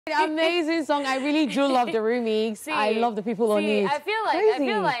Amazing song. I really do love the remix. I love the people on it. I feel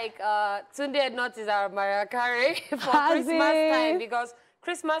like Tunde Not is our Mariah Carey for Christmas time, because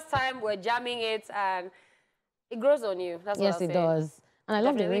Christmas time we're jamming it and it grows on you. That's what yes, it does. And I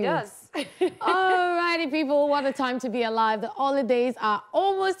love the remix. Does. Alrighty, people, what a time to be alive. The holidays are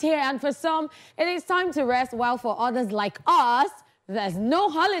almost here, and for some, it is time to rest, while for others like us, there's no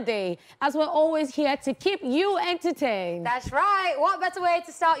holiday, as we're always here to keep you entertained. That's right. What better way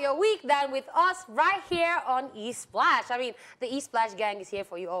to start your week than with us right here on ESplash? I mean, the ESplash gang is here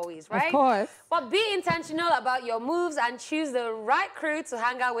for you always, right? Of course. But be intentional about your moves and choose the right crew to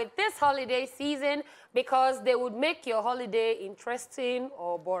hang out with this holiday season, because they would make your holiday interesting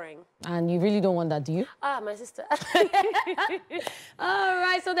or boring. And you really don't want that, do you? Ah, my sister. All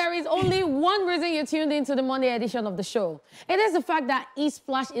right, so there is only one reason you tuned into the Monday edition of the show. It is the fact that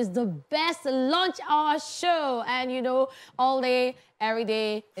ESplash is the best lunch hour show. And, you know, all day, every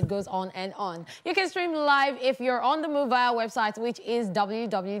day, it goes on and on. You can stream live if you're on the move via website, which is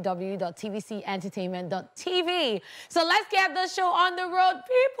www.tvcentertainment.tv. So let's get the show on the road,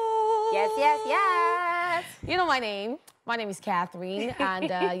 people. Yes, yes, yes. You know my name. My name is Catherine,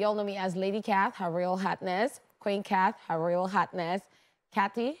 and y'all know me as Lady Kath, her real hotness, Queen Kath, her real hotness,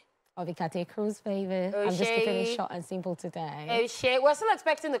 Cathy of the Cathy Cruz, baby. I'm just keeping it short and simple today. We're still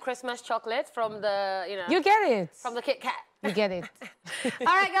expecting the Christmas chocolate from the, you know. You get it. From the Kit Kat. You get it. All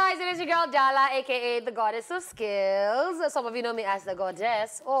right, guys, it is your girl, Dala, a.k.a. the Goddess of Skills. Some of you know me as the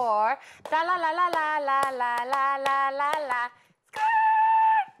Goddess, or Da-la-la-la-la-la-la-la-la-la-la.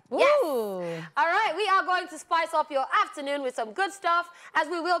 Yes. All right, we are going to spice up your afternoon with some good stuff, as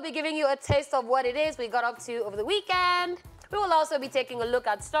we will be giving you a taste of what it is we got up to over the weekend. We will also be taking a look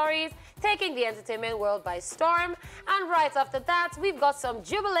at stories taking the entertainment world by storm. And right after that, we've got some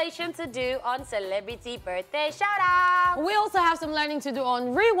jubilation to do on Celebrity Birthday Shout-Out. We also have some learning to do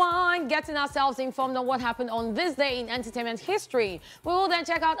on Rewind, getting ourselves informed on what happened on this day in entertainment history. We will then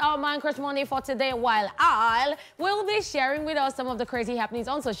check out our Mind Crush Monday for today, while I will be sharing with us some of the crazy happenings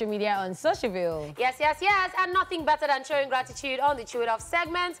on social media on Socialville. Yes, yes, yes. And nothing better than showing gratitude on the Chew It Off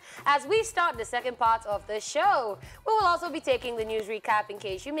segment as we start the second part of the show. We will also be taking the news recap in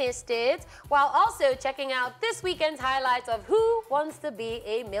case you missed it, while also checking out this weekend's highlights of Who Wants to Be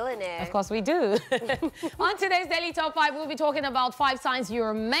a Millionaire. Of course we do. On today's Daily Top 5, we'll be talking about 5 signs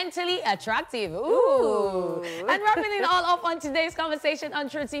you're mentally attractive. Ooh. And wrapping it all up on today's conversation on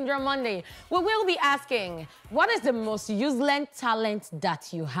Truth Syndrome Monday, we will be asking, what is the most useless talent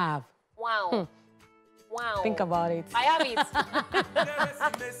that you have? Wow. Wow. Think about it. I have it.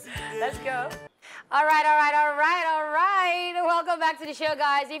 Let's go. All right, all right, all right, all right. Welcome back to the show,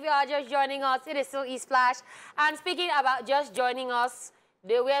 guys. If you are just joining us, it is still ESplash. And speaking about just joining us,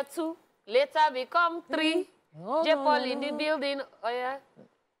 there were 2, later become 3. J-Paul in the building. Oh, yeah?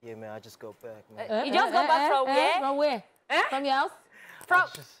 Yeah, man, I just got back, man. You just got back from where? From where? From your house? From...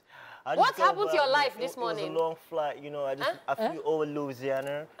 I what happened to your life this morning? It was a long flight, you know. I flew over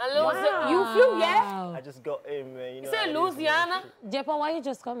Louisiana. Wow. You flew where? I just got in, man. You know, say Louisiana? J-Paul, why are you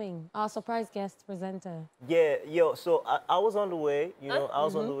just coming? Our surprise guest presenter. Yeah, yo, so I was on the way, you know, I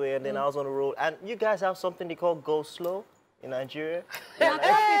was on the way, and then I was on the road. And you guys have something they call go slow in Nigeria? Hey,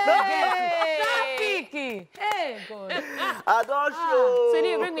 God. I don't show. So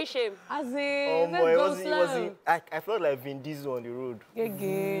you bring me shame. As in, oh, boy, I felt like Vin Diesel on the road.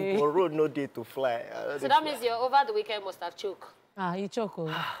 On road, no day to fly. So that means your over the weekend must have choked. He choked.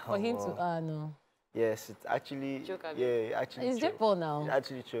 For him to, no. Yes, it's actually, actually it's J-Paul now. It's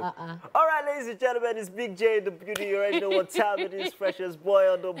actually true. All right, ladies and gentlemen, it's Big J, the beauty. You already know what time it is. Freshest boy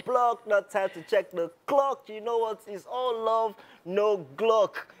on the block. Not time to check the clock. You know what? It's all love, no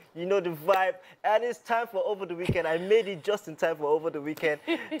Glock. You know the vibe. And it's time for Over the Weekend. I made it just in time for Over the Weekend.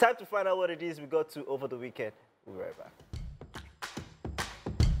 Time to find out what it is we got to over the weekend. We'll be right back.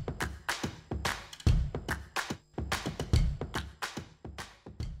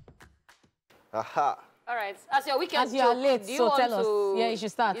 Aha. All right. As your weekend as you are late, do you so want tell us. to... Yeah, you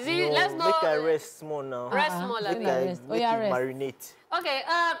should start. Is it, let's know. Make I rest small now. Rest small. Make I marinate. Okay.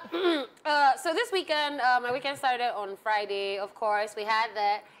 So this weekend, my weekend started on Friday. Of course, we had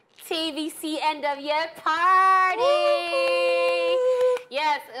the TVC end of year party.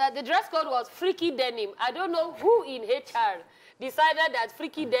 Yes, the dress code was freaky denim. I don't know who in HR decided that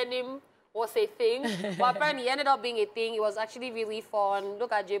freaky denim was a thing, but apparently it ended up being a thing. It was actually really fun.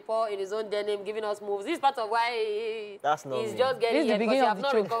 Look at J-Paul in his own denim giving us moves. This is part of why he's just getting here because he has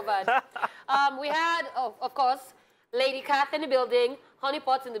not recovered. We had, of course, Lady Kath in the building,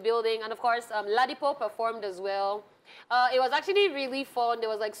 Honeypot in the building, and of course, Ladipo performed as well. It was actually really fun. There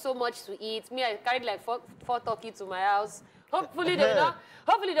was like so much to eat. Me, I carried like four turkey to my house. Hopefully they will not.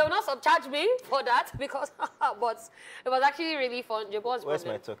 Hopefully they will not subcharge me for that because. But it was actually really fun. Where's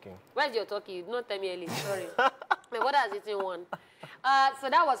my talking? Where's your turkey? Don't tell me early. Sorry. My mother has eaten one. So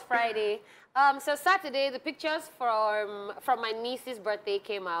that was Friday. So Saturday, the pictures from my niece's birthday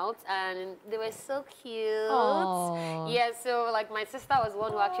came out, and they were so cute. Aww. Yeah, so like my sister was the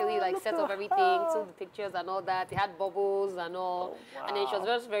one who actually like set up everything, took the pictures and all that. It had bubbles and all, and then she was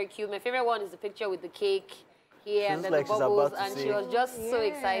just very cute. My favorite one is the picture with the cake. Yeah, and then like the bubbles, and she was just so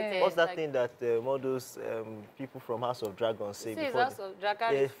excited. What's that thing that all those people from House of Dragons say This is before? House of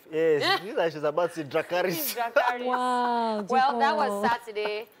Dracarys. Yes, it feels like she's about to say Dracarys. Dracarys. Wow. Well, that was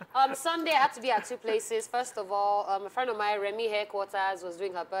Saturday. Sunday, I had to be at two places. First of all, a friend of mine, Remy Headquarters, was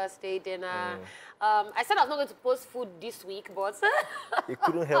doing her birthday dinner. I said I was not going to post food this week, but... You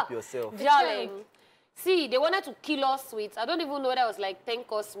couldn't help yourself. Darling. See, they wanted to kill us sweets. I don't even know that was like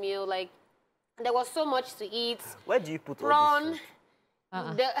 10-course meal. Like, there was so much to eat. Where do you put prawn?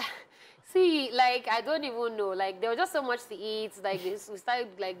 All this food? See, like, I don't even know. Like, there was just so much to eat. Like, we started,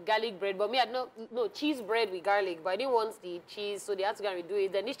 like, garlic bread. But me, I had no cheese bread with garlic. But I didn't want the cheese, so they had to go and redo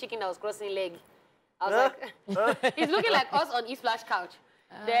it. Then this chicken that was crossing leg. I was like, it's looking like us on ESplash couch.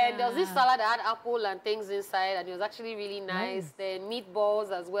 Then there was this salad that had apple and things inside, and it was actually really nice. Then meatballs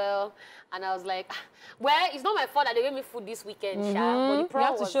as well. And I was like, well, it's not my fault that they gave me food this weekend, Sha. But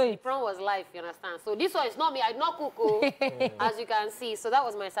the prawn was life, you understand? So this one is not me. I did not cook, as you can see. So that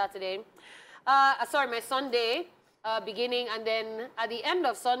was my Saturday. Sorry, my Sunday beginning. And then at the end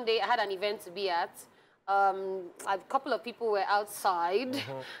of Sunday, I had an event to be at. A couple of people were outside.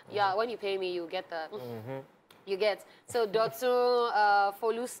 Yeah, when you pay me, you get that. You get. So Dotun,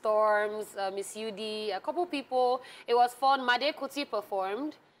 Folu Storms, Miss Yudi, a couple people. It was fun. Made Kuti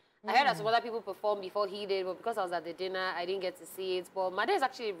performed. I heard that some other people performed before he did, but because I was at the dinner, I didn't get to see it. But Made is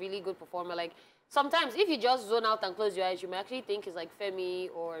actually a really good performer. Like, sometimes if you just zone out and close your eyes, you may actually think it's like Femi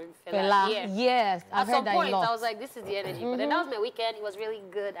or Fela. Yeah. Yes, I've heard that a lot. At some point, I was like, this is the energy. But then that was my weekend. It was really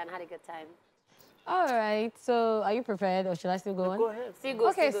good and had a good time. All right. So, are you prepared, or should I still go on? Go ahead.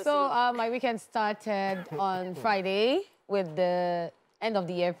 Okay. So, my weekend started on Friday with the end of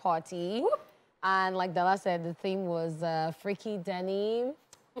the year party, and like Dala said, the theme was freaky denim.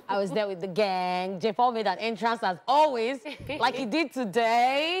 I was there with the gang. J. Paul made an entrance as always, like he did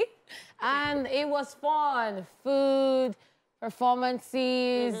today, and it was fun. Food,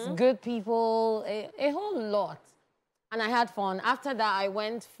 performances, good people, a whole lot. And I had fun. After that, I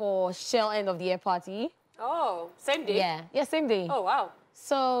went for Shell end of the year party. Oh, same day? Yeah, same day. Oh, wow.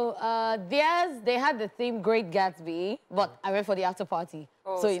 So they had the theme Great Gatsby, but I went for the after party.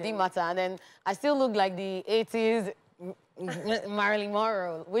 Oh, so it didn't matter. And then I still looked like the 80s Marilyn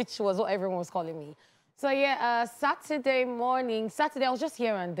Monroe, which was what everyone was calling me. So yeah, Saturday I was just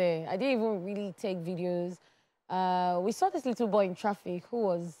here and there. I didn't even really take videos. We saw this little boy in traffic who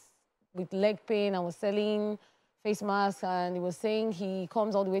was with leg pain and was selling face mask, and he was saying he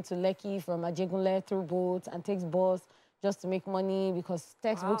comes all the way to Lekki from Ajegunle through boat and takes bus just to make money because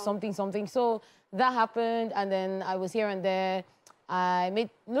textbook something. So that happened, and then I was here and there. I made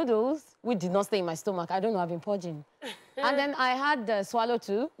noodles, which did not stay in my stomach. I don't know, I've been purging. And then I had swallow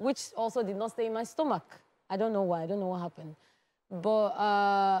too, which also did not stay in my stomach. I don't know why, I don't know what happened.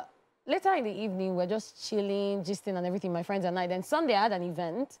 But later in the evening, we're just chilling, gisting and everything, my friends and I. Then Sunday, I had an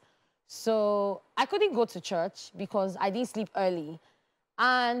event. So I couldn't go to church because I didn't sleep early.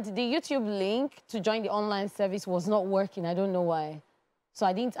 And the YouTube link to join the online service was not working. I don't know why. So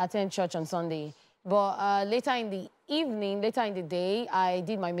I didn't attend church on Sunday. But later in the evening, later in the day, I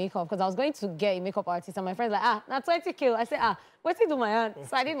did my makeup because I was going to get a makeup artist. And my friend's like, now 20 kill. I said, what's he do my hand?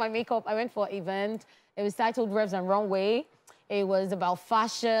 So I did my makeup. I went for an event. It was titled Revs and Runway. It was about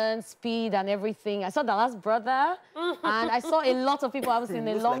fashion, speed, and everything. I saw Dala's brother, and I saw a lot of people I haven't seen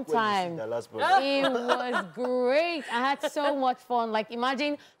in a long time. It was great. I had so much fun. Like,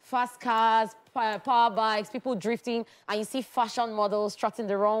 imagine fast cars, power bikes, people drifting, and you see fashion models strutting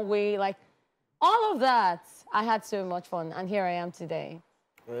the wrong way. Like, all of that. I had so much fun, and here I am today.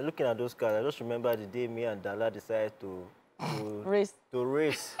 When you're looking at those cars, I just remember the day me and Dala decided to race. It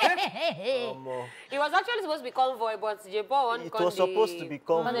was actually supposed to be convoy, but J. Paul it was supposed to be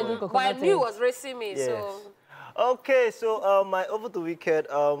convoy. But I knew it was racing me, yes. so... Okay, so over the weekend,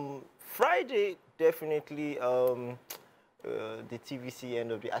 Friday, definitely the TVC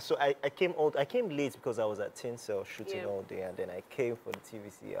end of the... So I came late because I was at Tin Cell shooting all day, and then I came for the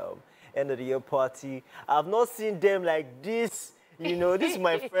TVC end of the year party. I've not seen them like this You know, this is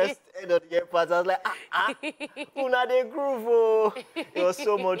my first end of the year party. I was like, una de groove, oh. It was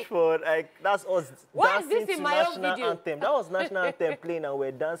so much fun. Like, that's us dancing to national anthem. That was national anthem playing and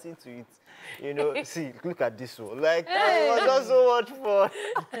we're dancing to it. You know, see, look at this one. Like, it was just so much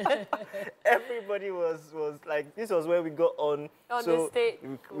fun. Everybody was like, this was where we got on the stage.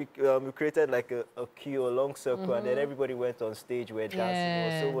 We created like a queue, a long circle, and then everybody went on stage. We're dancing.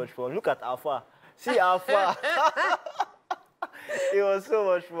 It was so much fun. Look at Alpha. See Alpha. It was so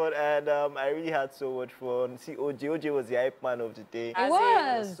much fun, and I really had so much fun. See, OJ was the hype man of the day. It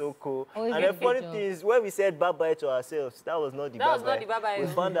was so cool. Always and the funny thing is, when we said bye-bye to ourselves, that was not the bye-bye. We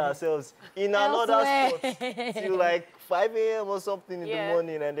found ourselves in another spot till like 5 a.m. or something in the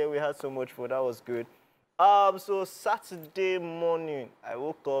morning, and then we had so much fun. That was good. So Saturday morning, I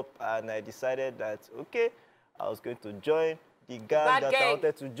woke up and I decided that, okay, I was going to join the gang that I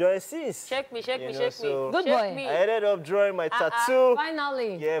wanted to join since. Shake me. Good boy. I ended up drawing my tattoo.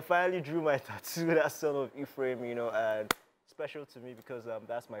 Finally. Yeah, finally drew my tattoo. That son of Ephraim, you know, and special to me because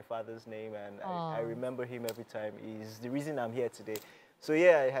that's my father's name, and I remember him every time. He's the reason I'm here today. So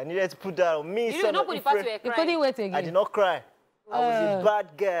yeah, I needed to put that on me. You did not put the part where you couldn't wait again. I did not cry. I was a bad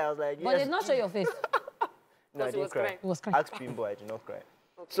guy. I was like, yes. But did not show your face. No, I didn't cry. It was crying. Ask Bimbo, I did not cry.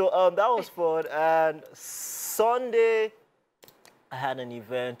 Okay. So that was fun. And Sunday, I had an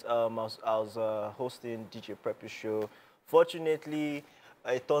event. I was hosting DJ Preppy show. Fortunately,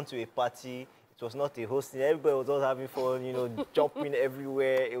 it turned to a party. It was not a hosting. Everybody was all having fun, you know, jumping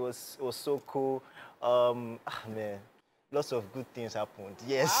everywhere. It was so cool. Man, lots of good things happened.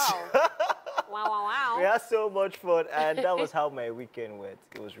 Yes. Wow. We had so much fun, and that was how my weekend went.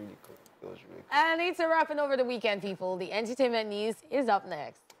 It was really cool. And it's a wrapping over the weekend, people. The entertainment news is up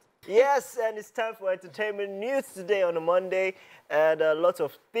next. Yes, and it's time for entertainment news today on a Monday, and lots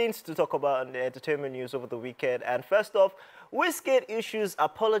of things to talk about in the entertainment news over the weekend. And first off, Wizkid issues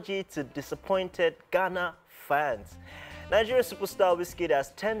apology to disappointed Ghana fans. Nigerian superstar Wizkid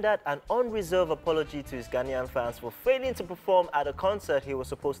has tendered an unreserved apology to his Ghanaian fans for failing to perform at a concert he was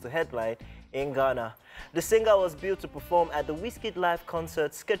supposed to headline in Ghana. The singer was billed to perform at the Wizkid Live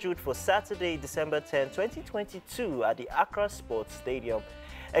concert scheduled for Saturday, December 10, 2022 at the Accra Sports Stadium.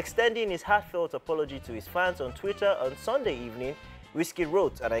 Extending his heartfelt apology to his fans on Twitter on Sunday evening, Wizkid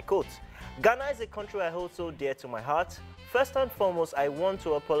wrote, and I quote, "Ghana is a country I hold so dear to my heart. First and foremost, I want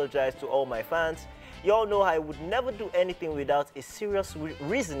to apologize to all my fans. You all know I would never do anything without a serious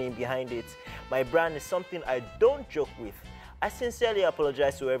reasoning behind it. My brand is something I don't joke with. I sincerely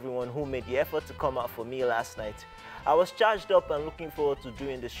apologize to everyone who made the effort to come out for me last night. I was charged up and looking forward to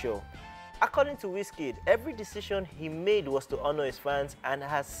doing the show." According to Wizkid, every decision he made was to honor his fans, and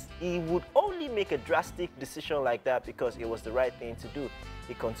he would only make a drastic decision like that because it was the right thing to do.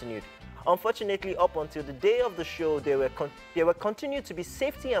 He continued, "Unfortunately, up until the day of the show, there were continued to be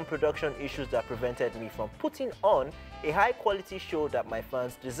safety and production issues that prevented me from putting on a high-quality show that my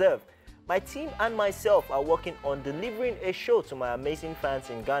fans deserve. My team and myself are working on delivering a show to my amazing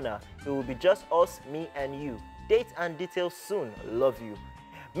fans in Ghana. It will be just us, me and you. Date and details soon. Love you."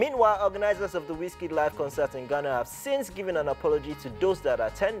 Meanwhile, organizers of the Wizkid Live concert in Ghana have since given an apology to those that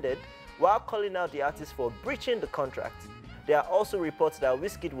attended, while calling out the artist for breaching the contract. There are also reports that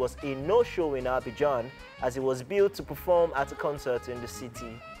Wizkid was a no-show in Abidjan as he was billed to perform at a concert in the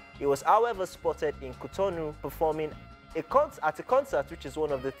city. He was, however, spotted in Cotonou performing at a concert, which is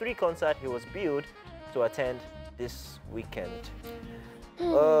one of the 3 concerts he was billed to attend this weekend.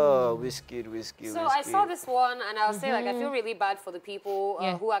 Oh, Wizkid. So I saw this one, and I'll say, like, I feel really bad for the people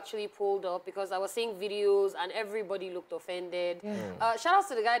who actually pulled up, because I was seeing videos and everybody looked offended. Shout out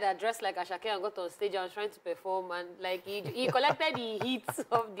to the guy that dressed like Ashake and got on stage and was trying to perform, and like he collected the heat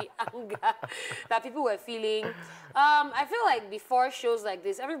of the anger that people were feeling. I feel like before shows like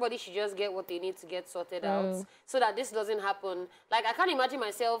this, everybody should just get what they need to get sorted out so that this doesn't happen. Like, I can't imagine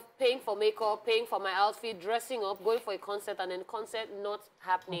myself paying for makeup, paying for my outfit, dressing up, going for a concert, and then concert not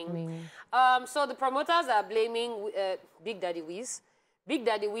happening. So the promoters are blaming Big Daddy Wiz. Big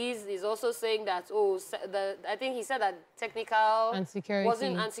Daddy Wiz is also saying that, I think he said that technical and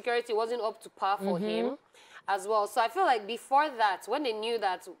security wasn't up to par for him as well. So I feel like before that, when they knew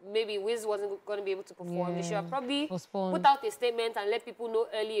that maybe Wiz wasn't going to be able to perform, they should have probably put out a statement and let people know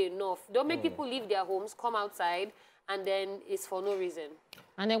early enough. Don't make people leave their homes, come outside, and then it's for no reason.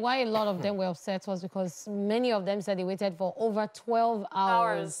 And then why a lot of them were upset was because many of them said they waited for over 12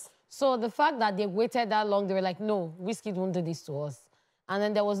 hours. So the fact that they waited that long, they were like, no, Wizkid won't do this to us. And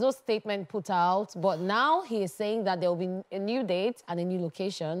then there was no statement put out. But now he is saying that there will be a new date and a new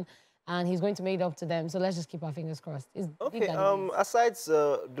location, and he's going to make it up to them. So let's just keep our fingers crossed. Okay, aside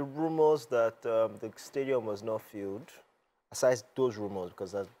the rumors that the stadium was not filled, aside those rumors,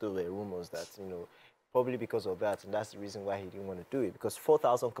 because those were rumors that, you know, probably because of that, and that's the reason why he didn't want to do it, because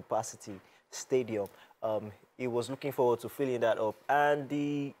 4,000 capacity stadium, he was looking forward to filling that up. And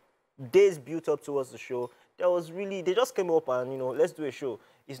the days built up towards the show, there was really, they just came up and, you know, let's do a show.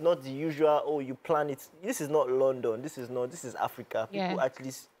 It's not the usual, oh, you plan it. This is not London. This is Africa. People at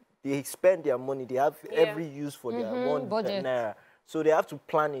least, they spend their money. They have every use for their one budget. naira. So they have to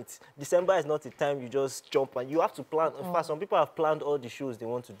plan it. December is not the time you just jump and you have to plan. In fact, some people have planned all the shows they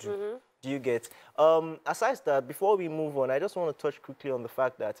want to do. Do you get? Aside that, before we move on, I just want to touch quickly on the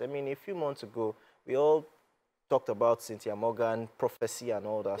fact that, I mean, a few months ago, we all talked about Cynthia Morgan, prophecy and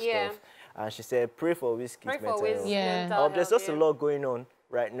all that stuff. And she said, pray for Whiskey's mental health. There's just a lot going on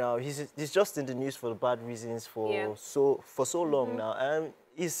right now. He's just in the news for the bad reasons for so long now. And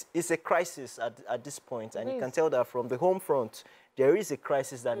it's a crisis at this point. And you can tell that from the home front, there is a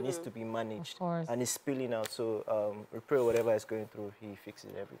crisis that needs to be managed. And it's spilling out. So we pray whatever is going through, he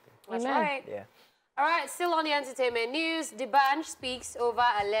fixes everything. That's right. Yeah. All right, still on the entertainment news, D'banj speaks over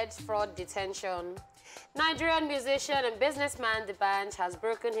alleged fraud detention. Nigerian musician and businessman D'banj has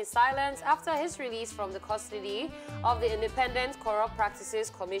broken his silence after his release from the custody of the Independent Corrupt Practices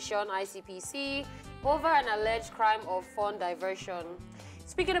Commission, ICPC, over an alleged crime of fund diversion.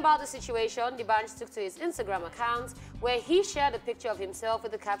 Speaking about the situation, D'banj took to his Instagram account, where he shared a picture of himself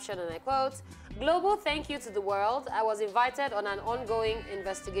with the caption, and I quote, "Global thank you to the world. I was invited on an ongoing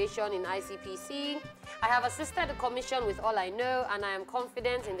investigation in ICPC. I have assisted the commission with all I know, and I am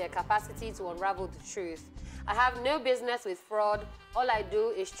confident in their capacity to unravel the truth. I have no business with fraud. All I do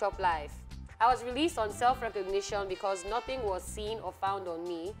is chop life. I was released on self-recognition because nothing was seen or found on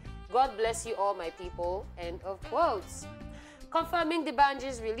me. God bless you all, my people." End of quotes. Confirming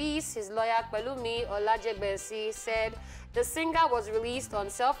D'banj's release, his lawyer Pelumi Olajegbesi said the singer was released on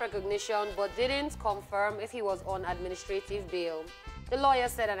self-recognition but didn't confirm if he was on administrative bail. The lawyer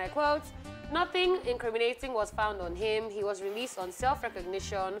said, and I quote, "Nothing incriminating was found on him. He was released on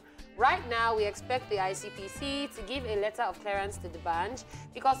self-recognition. Right now, we expect the ICPC to give a letter of clearance to D'banj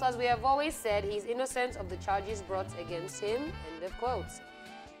because, as we have always said, he's innocent of the charges brought against him." End of quote.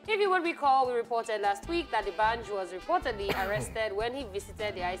 If you would recall, we reported last week that D'banj was reportedly arrested when he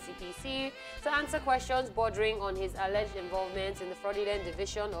visited the ICPC to answer questions bordering on his alleged involvement in the fraudulent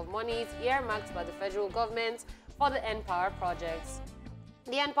division of monies earmarked by the federal government for the Empower Project.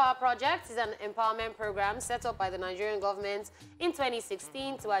 The Empower Project is an empowerment program set up by the Nigerian government in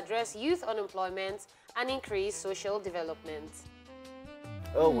 2016 to address youth unemployment and increase social development.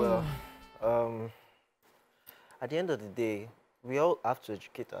 Oh, well, at the end of the day, we all have to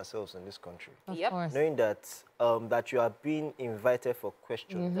educate ourselves in this country. Of Knowing that that you are being invited for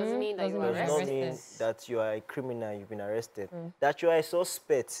questions doesn't mean that you are does not mean that you are a criminal, you've been arrested. That you are a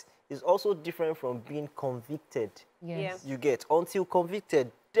suspect is also different from being convicted. You get, until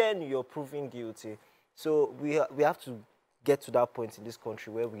convicted, then you're proven guilty. So we have to get to that point in this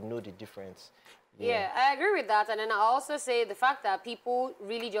country where we know the difference. Yeah, I agree with that. And then I also say the fact that people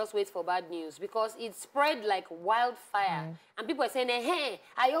really just wait for bad news because it spread like wildfire. And people are saying, hey,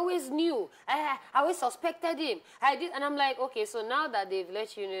 I always knew. I always suspected him. I did. And I'm like, okay, so now that they've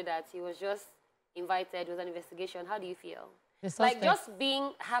let you know that he was just invited, it was an investigation, how do you feel? Like, just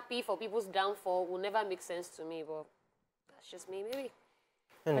being happy for people's downfall will never make sense to me, but that's just me, maybe.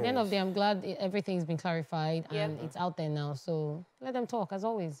 At the end of the day, I'm glad everything's been clarified and it's out there now. So let them talk, as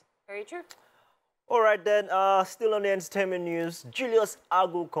always. Very true. All right, then, still on the entertainment news, Julius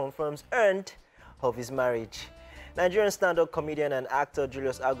Agu confirms end of his marriage. Nigerian stand-up comedian and actor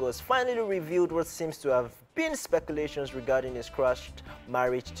Julius Agu has finally revealed what seems to have been speculations regarding his crushed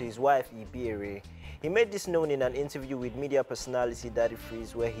marriage to his wife, Ibiri. He made this known in an interview with media personality Daddy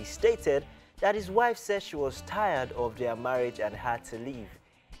Freeze, where he stated that his wife said she was tired of their marriage and had to leave.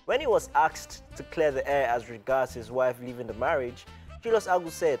 When he was asked to clear the air as regards his wife leaving the marriage, Julius Agu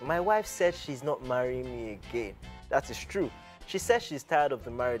said, "My wife said she's not marrying me again." That is true. She said she's tired of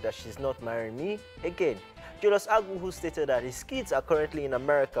the marriage, that she's not marrying me again. Julius Agu, who stated that his kids are currently in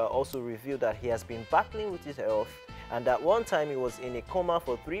America, also revealed that he has been battling with his health and that one time he was in a coma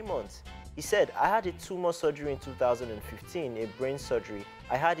for 3 months. He said, "I had a tumor surgery in 2015, a brain surgery.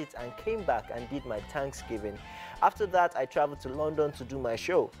 I had it and came back and did my Thanksgiving. After that, I traveled to London to do my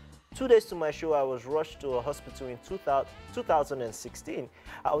show. 2 days to my show, I was rushed to a hospital in 2016.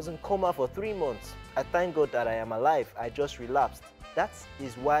 I was in coma for 3 months. I thank God that I am alive. I just relapsed. That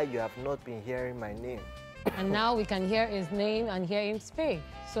is why you have not been hearing my name." And now we can hear his name and hear him speak.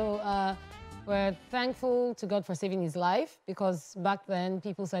 So we're thankful to God for saving his life, because back then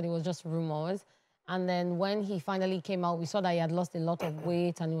people said it was just rumors. And then when he finally came out, we saw that he had lost a lot of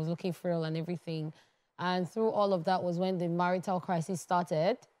weight and he was looking frail and everything. And through all of that was when the marital crisis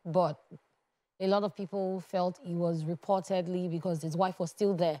started. But a lot of people felt he was reportedly because his wife was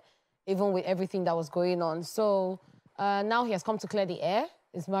still there, even with everything that was going on. So now he has come to clear the air.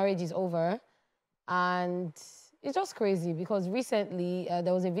 His marriage is over. And it's just crazy because recently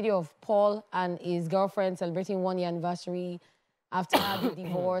there was a video of Paul and his girlfriend celebrating 1 year anniversary after the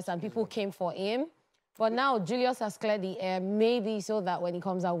divorce, and people came for him. But now Julius has cleared the air, maybe so that when he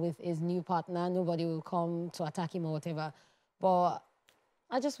comes out with his new partner, nobody will come to attack him or whatever. But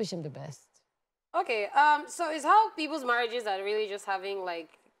I just wish him the best. Okay, so is how people's marriages are really just having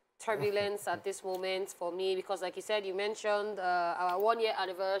like turbulence at this moment for me, because like you said, you mentioned our 1 year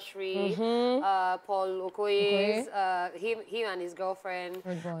anniversary, Paul Okoye's, him and his girlfriend,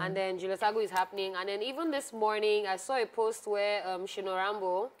 and then Julius Agu is happening. And then even this morning, I saw a post where Shino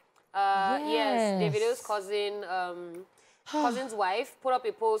Rambo, yes, Davido's cousin's wife put up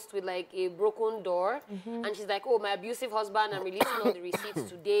a post with like a broken door, and she's like, oh, my abusive husband, I'm releasing all the receipts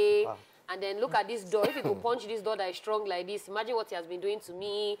today. And then look at this door. If you could punch this door that is strong like this, imagine what he has been doing to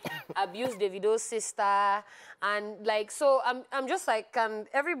me. Abuse Davido's sister. And like, so I'm just like, can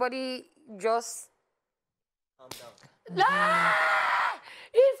everybody just calm down?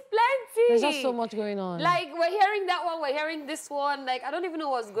 It's plenty. There's just so much going on. Like, we're hearing that one, we're hearing this one. Like, I don't even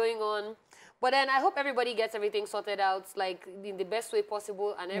know what's going on. But then I hope everybody gets everything sorted out, like, in the best way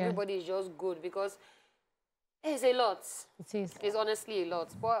possible, and everybody is just good, because it's a lot. It is. It's honestly a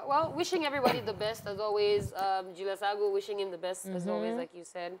lot. But, well, wishing everybody the best, as always. Julius Agu, wishing him the best, as always, like you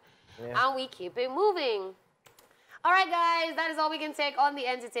said. Yeah. And we keep it moving. All right, guys, that is all we can take on the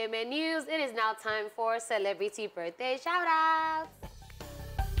entertainment news. It is now time for Celebrity Birthday Shout-Outs.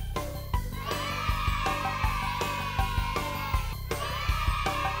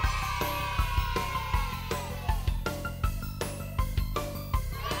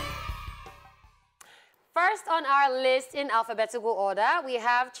 First on our list in alphabetical order, we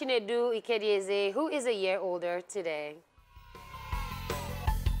have Chinedu Ikedieze, who is a year older today.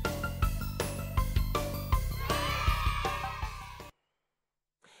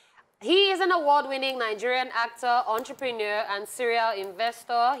 He is an award-winning Nigerian actor, entrepreneur, and serial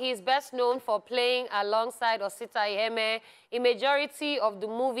investor. He is best known for playing alongside Osita Iheme in majority of the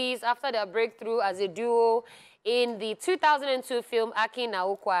movies after their breakthrough as a duo in the 2002 film Aki na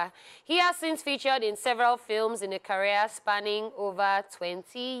Ukwa. He has since featured in several films in a career spanning over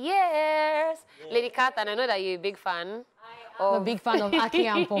 20 years. Yeah. Lady Kat, and I know that you're a big fan. I'm a big fan of Aki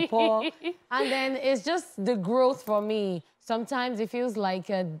and Popo. And then it's just the growth for me. Sometimes it feels like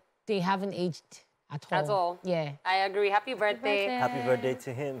they haven't aged at all. At all. Yeah. I agree. Happy birthday. Happy birthday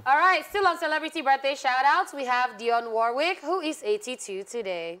to him. All right, still on celebrity birthday shout-outs, we have Dionne Warwick, who is 82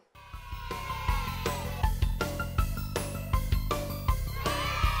 today.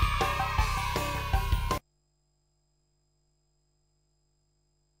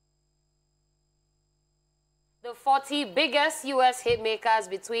 The 40 biggest U.S. hitmakers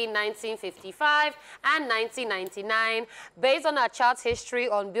between 1955 and 1999. Based on her chart history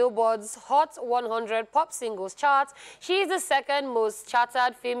on Billboard's Hot 100 Pop Singles chart, she is the second most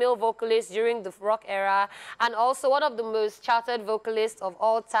charted female vocalist during the rock era and also one of the most charted vocalists of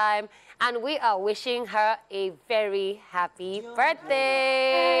all time. And we are wishing her a very happy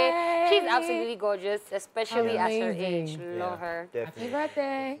birthday. Yay. She's absolutely gorgeous, especially at her age. Love her. Definitely. Happy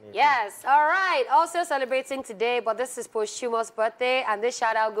birthday. Yes, all right. Also celebrating today, but this is posthumous birthday, and this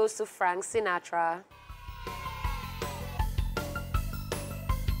shout out goes to Frank Sinatra.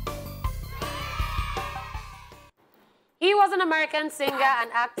 He was an American singer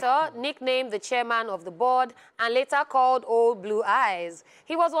and actor, nicknamed the chairman of the board, and later called Old Blue Eyes.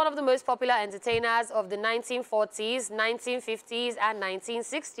 He was one of the most popular entertainers of the 1940s, 1950s, and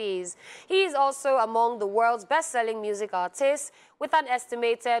 1960s. He is also among the world's best-selling music artists, with an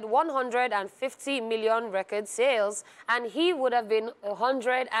estimated 150 million record sales, and he would have been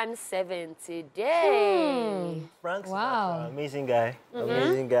 107 today. Frank Wow. Sinatra, amazing guy.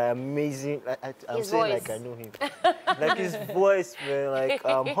 Amazing guy, amazing. I'm saying like I know him. Like his voice, man, like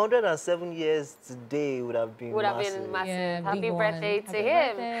 107 years today would have been massive. Yeah, Happy birthday to Happy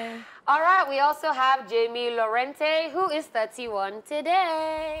him. birthday. All right, we also have Jamie Lorente, who is 31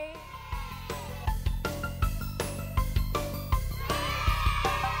 today.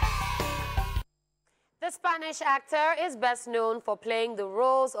 The Spanish actor is best known for playing the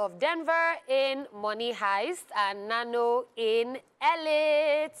roles of Denver in Money Heist and Nano in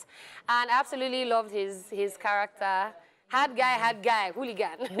Elite. And I absolutely loved his character. Hard guy,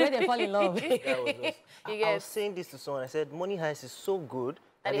 hooligan. Where they fall in love. I was saying this to someone. I said, Money Heist is so good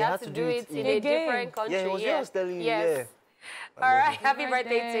that he had to do it in a different country. Yeah, he was just telling you, yes. All right, happy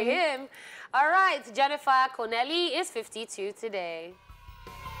birthday to him. All right, Jennifer Connelly is 52 today.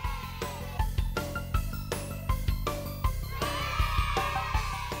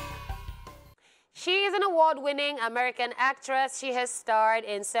 She is an award-winning American actress. She has starred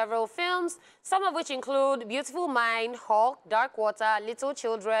in several films, some of which include Beautiful Mind, Hulk, Dark Water, Little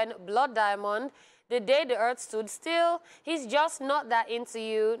Children, Blood Diamond, The Day the Earth Stood Still, He's Just Not That Into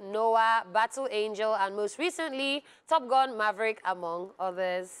You, Noah, Battle Angel, and most recently, Top Gun Maverick, among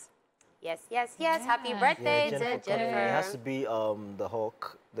others. Yes, yes, yes. Yeah. Happy birthday to Jennifer. It has to be the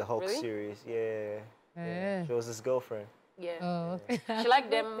Hulk Really? series. Yeah. She was his girlfriend. Yeah. Oh, okay. She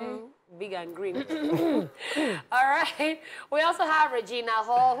liked them big and green. All right. We also have Regina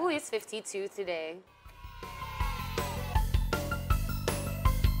Hall, who is 52 today.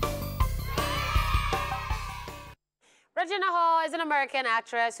 Regina Hall is an American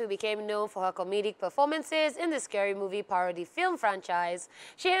actress who became known for her comedic performances in the Scary Movie parody film franchise.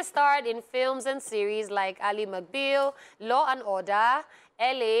 She has starred in films and series like Ally McBeal, Law and Order,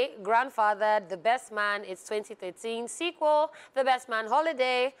 LA, Grandfather, The Best Man, its 2013 sequel, The Best Man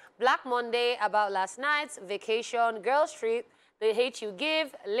Holiday, Black Monday, About Last Night, Vacation, Girls Trip, The Hate You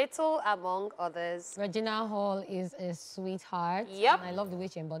Give, Little, among others. Regina Hall is a sweetheart. Yep. And I love the way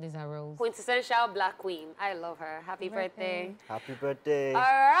she embodies her roles. Quintessential Black Queen. I love her. Happy birthday. Happy birthday. All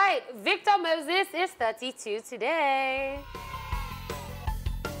right. Victor Moses is 32 today.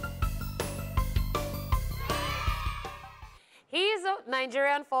 He is a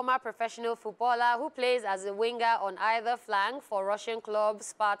Nigerian former professional footballer who plays as a winger on either flank for Russian club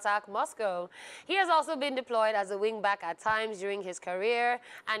Spartak Moscow. He has also been deployed as a wing-back at times during his career,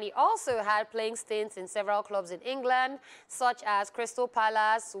 and he also had playing stints in several clubs in England, such as Crystal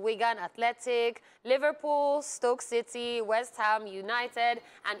Palace, Wigan Athletic, Liverpool, Stoke City, West Ham United,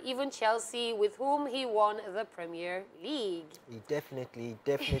 and even Chelsea, with whom he won the Premier League. He definitely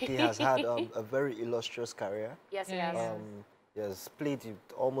has had a very illustrious career. Yes, he has. He has played in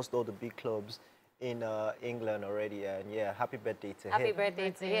almost all the big clubs in England already, and yeah, happy birthday to him. Happy birthday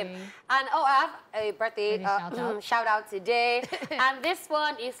to him. And oh, I have a birthday shout out today. And this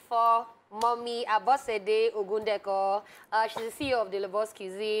one is for Mommy Abosede Ogundeko. She's the CEO of the Labos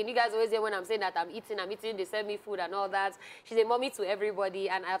Cuisine. You guys always hear when I'm saying that I'm eating, they send me food and all that. She's a mommy to everybody,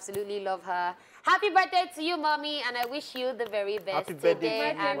 and I absolutely love her. Happy birthday to you, Mommy, and I wish you the very best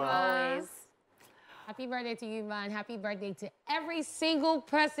today and always. Happy birthday to you, man. Happy birthday to every single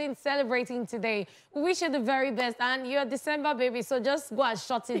person celebrating today. We wish you the very best. And you're a December baby, so just go and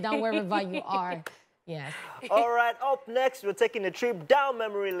shut it down wherever you are. Yes. All right, up next, we're taking a trip down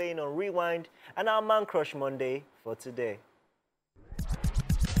memory lane on Rewind and our Man Crush Monday for today.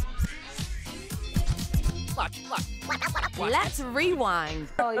 Let's rewind.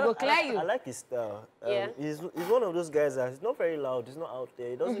 Oh, it will clear you. I like his style. Yeah. He's one of those guys that he's not very loud, he's not out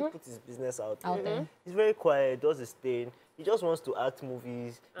there, he doesn't put his business out there. He's very quiet, does his thing. He just wants to act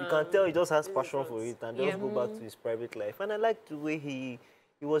movies. You can tell he just has passion for it and just go back to his private life. And I like the way he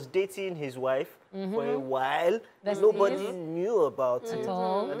was dating his wife for a while. Nobody knew about it.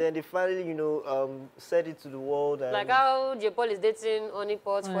 And then they finally, you know, said it to the world. And Like how J. Paul is dating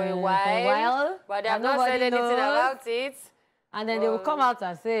Honeypot for a while, but they have not said anything about it. And then they will come out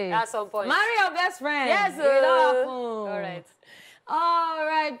and say, At some point. marry your best friend. Yes, All right. All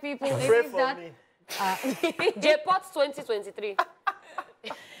right, people. pray It is for that. me. J-Pot 2023.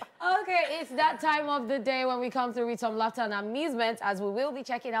 Okay, it's that time of the day when we come to read some laughter and amusement, as we will be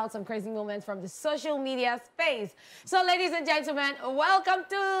checking out some crazy moments from the social media space. So, ladies and gentlemen, welcome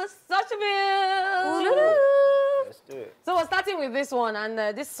to Socialville. Let's do it. So we're starting with this one,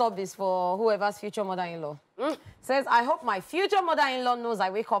 and this sub is for whoever's future mother-in-law. Says, I hope my future mother-in-law knows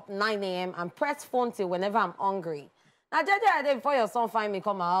I wake up 9 a.m. and press phone till whenever I'm hungry. Now, Jaja, before your son find me,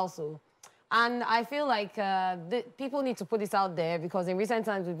 come my house. And I feel like people need to put this out there, because in recent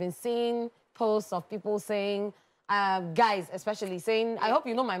times we've been seeing posts of people saying, guys especially, saying, I hope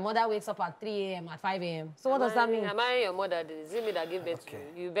you know my mother wakes up at 3 a.m., at 5 a.m. So what does that mean? Am I your mother? Is it me that gave birth to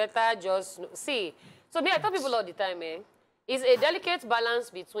you? You better just see. So me, I tell people all the time, it's a delicate balance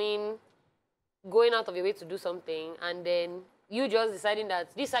between going out of your way to do something and then you just deciding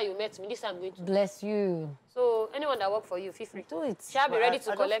that this is how you met me, this is how I'm going to do. Bless you. So anyone that work for you, feel free. Do it. Shall be ready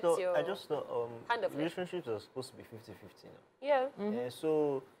to collect I your just thought hand of flesh. relationships are supposed to be 50-50 now. Yeah. Yeah,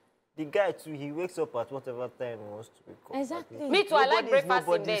 so the guy too, he wakes up at whatever time he wants to wake up. Exactly. Me too, I like Nobody is breakfast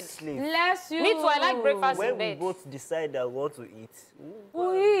in nobody's bed. slave. Bless you. Me too, I like breakfast When in we bed. both decide that we want to eat,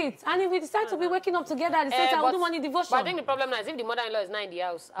 We eat. And if we decide to be waking up together at the same time, we don't want any devotion. But I think the problem now is if the mother-in-law is not in the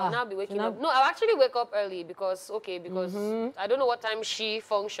house, I'll now be waking you know? up. No, I'll actually wake up early because I don't know what time she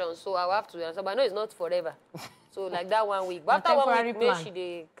functions, so I'll have to answer. But I know it's not forever. So like that 1 week. But after 1 temporary week, plan. maybe she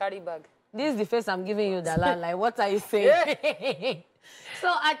dey carry bag. This is the face I'm giving you, Dala. Like, what are you saying? So,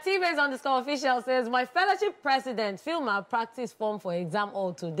 Atives _ official says, my fellowship president filled my practice form for exam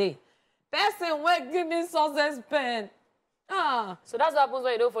all today. Person will give me success pen. Ah. So that's what happens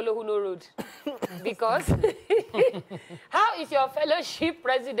when you don't follow who no road. Because how is your fellowship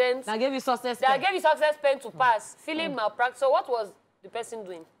president That gave you success that pen? gave you success pen to pass, filling malpractice? So what was the person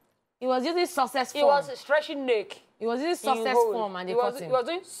doing? He was using success form. He was stretching neck. He was using success form and they cut him. He was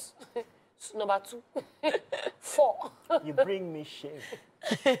doing number 2, 4 You bring me shame.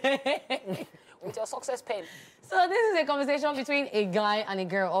 with your success pen. So this is a conversation between a guy and a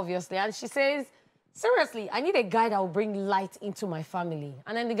girl, obviously. And she says, seriously, I need a guy that will bring light into my family.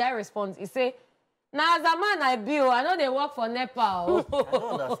 And then the guy responds, he say, nah, as a man I be, I know they work for NEPA. I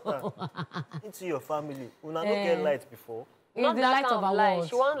don't understand. Into your family. Una no get light before. It's Not the that light kind of of our light. world.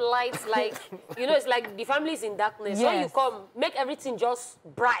 She want lights like, you know, it's like the family is in darkness. When you Yes. come, make everything just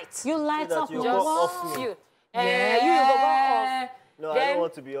bright. You light that up you your go world. off me. You. You go off. No, I don't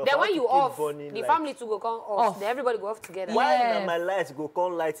want to be off. Then I when want you to keep off, burning the light. family too go come off. Then everybody go off together. Why Yes. na my light go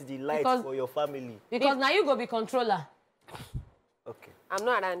come light the light Because- for your family? Because now you go be controller. Okay. I'm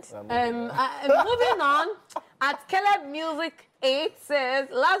not around. Moving on, at Caleb Music 8 says,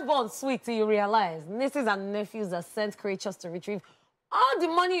 last born sweet till you realize nieces and nephews that sent creatures to retrieve all the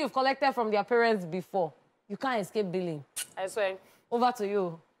money you've collected from their parents before. You can't escape billing. I swear. Over to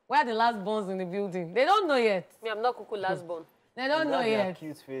you. Where are the last borns in the building? They don't know yet. Me, I'm not cuckoo last born. They don't know That their yet.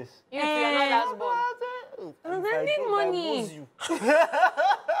 cute face. You, you're not last born. If They I need don't, money. I woes you.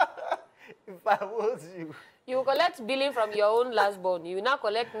 If I was you. You will collect billing from your own last born. You will now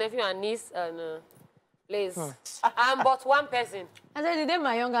collect nephew and niece and Lace. And but one person. I said, the day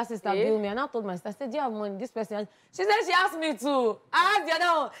my younger sister billed me, and I told my sister, I said, do you have money? This person. She said she asked me to. I asked the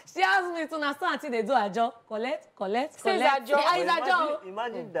other one. She asked me to. Now, so until they do a job. Collect. It's a job. Yeah, it's a job.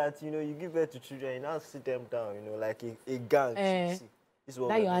 Imagine that, you know, you give birth to children, you now sit them down, you know, like a gang. See, this is what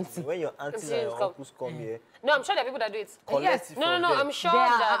that we're your doing. auntie. When your aunties and your uncles come here, No, I'm sure there are people that do it. collect Yes. it No, from them. I'm sure They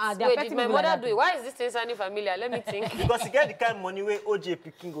are- that. they are Wait, petty did my people like mother that. do it? Why is this thing sounding familiar? Let me think. Because you get the kind of money where OJ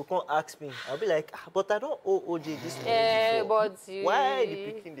Pikin go come ask me. I'll be like, but I don't owe OJ this money. before. But you, Why the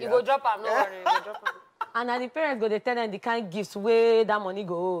Pikin they you go ask? drop am, no worry. You go drop am. And then the parents go, they tell them the kind of gifts where that money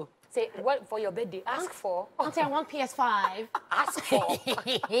go. Say, what for your birthday? Ask for. Auntie, I want PS5. Ask for.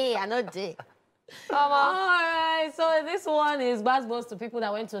 Hey, I know Dick. All right, so this one is buzzwords to people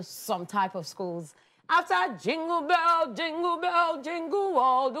that went to some type of schools. After jingle bell, jingle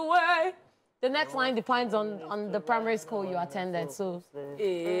all the way. The next line depends on the primary school you attended. So,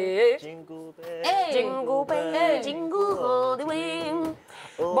 Jingle bell, hey, Jingle bell, jingle all the way. oh,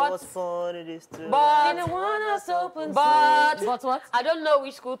 but- what fun it is to But- the one that's open. But- But what? I don't know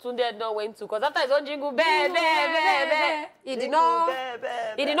which school Tunde had not went to, because after his own jingle bell, he did Jingle not. bell,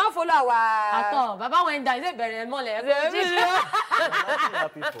 bell, He did bell. not follow our. At all. Baba went down. He said, "Bury them all." I'm actually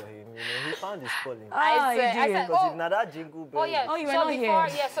happy for him, you know, he found his calling. I he said, did. Because if not that jingle bell, Oh yeah. Oh, you were so not before,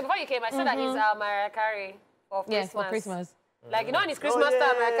 here. yeah. So before you came, I said that he's Mariah Carey for Christmas. Yes, for Christmas. Like you know, on his Christmas yeah,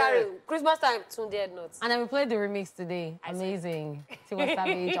 time, Mariah yeah, Carey. yeah. Christmas time, Tunde had not. And then we played the remix today. Amazing. Tiwa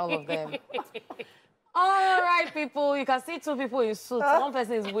Savage, all of them. All right, people. You can see two people in suits. One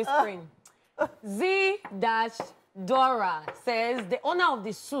person is whispering. Z-Dora says the owner of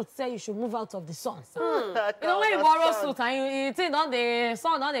the suit said you should move out of the sun. Sir. You know when you borrow suit and you think on the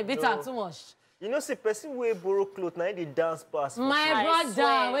sun, on the beat her too much. you know, see, person wey borrow clothes, now they dance past. My I brother,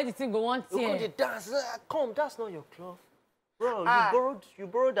 swear. where the thing go one You come, they tear. dance. Come, that's not your cloth. Bro, Ah. you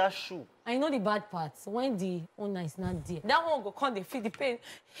borrowed that shoe. I know the bad parts. When the owner is not there, that one go come, they feel the pain.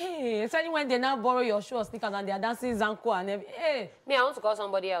 Hey, especially when they now borrow your shoe or sneakers and they are dancing zanko and everything. Hey, Me, I want to call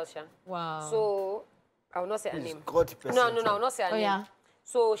somebody else, yeah. wow. So I will not say her Please, name. God, the person. No, I will not say her Oh, name. yeah?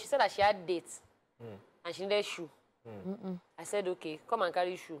 So she said that she had dates and she needed shoe. I said, okay, come and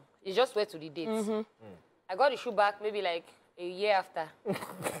carry shoe. It's just wait to the date. I got the shoe back maybe like a year after.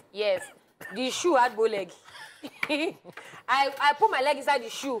 Yes. The shoe had bow leg. I put my leg inside the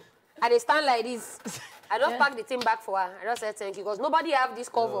shoe and they stand like this. I just packed the thing back for her. I just said thank you because nobody have this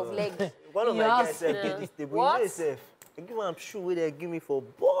curve of leg. One of my Yes. guys said, get this table. What? You know yourself. I give him shoe where they give me for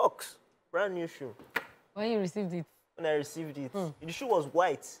box. Brand new shoe. When you received it, When I received it, the shoe was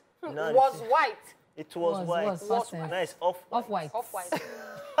white. Now It was white. It was white. was first time. Nice, off-white. off-white. Off-white.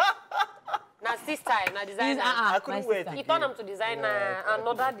 Now this style, now designer. I couldn't my wear sister. it. He turned him to designer,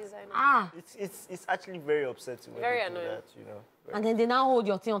 another designer. Ah, It's actually very upsetting when Very they do annoying. that, you know. and then they now hold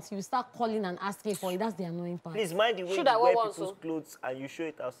your thing until you start calling and asking for it. That's the annoying part. Please mind the way Should I you wear wear one, people's so? clothes and you show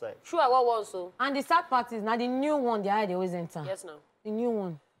it outside. Sure, I want one so. And the sad part is now the new one, the eye they always enter. Yes, now. The new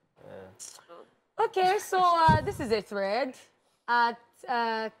one. Okay, so this is a thread at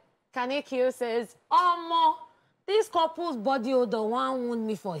Kanekio says, this couple's body odor one wound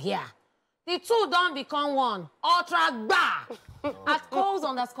me for here. The two don't become one. Ultra bar. At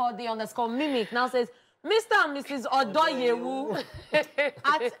Coles_D_mimic now says, Mr. and Mrs. Odoyewu.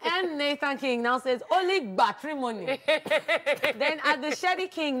 At M. Nathan King now says, only matrimony. Then at the Shady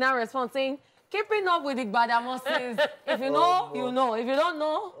King now responds saying, keeping up with the Badamoses. If you know, you know. If you don't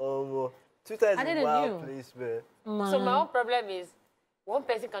know, Twitter is a wild place, man. So my own problem is, one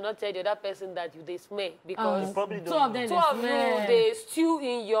person cannot tell the other person that you they smell because two of them they stew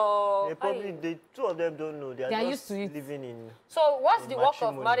in your. They probably two of them don't know. They are used to it. living in. So what's the work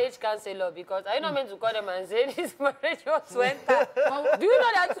matrimony. of marriage counselor? Because are you not meant to call them and say this marriage was went out? Do you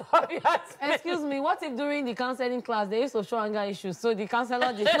know that to obvious? Excuse me, what if during the counseling class they used to show anger issues, so the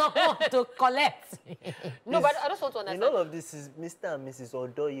counselor did not want to collect? No, but I just want to understand. In all of this is Mr. and Mrs.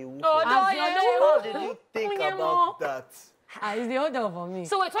 Odoyewu. Odoyewu. How did you think about that? It's the order for me.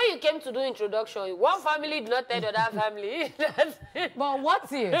 So wait, when you came to do introduction, one family did not tell the other family. But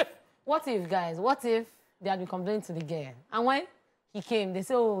what if, guys, what if they had been complaining to the girl? And when he came, they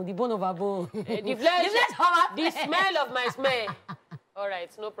say, oh, the bone of our bone. The flesh, the smell of my smell. All right,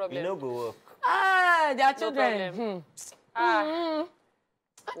 no problem. You know go work. They are children. No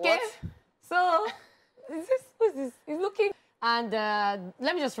Okay. So, who's this? He's looking. And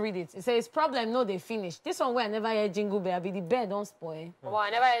let me just read it. It says, problem, no, they finished. This one where I never hear Jingle Bell, be the bed don't spoil. Well, I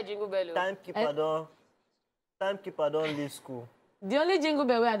never heard Jingle Bell. Timekeeper don't leave school. The only Jingle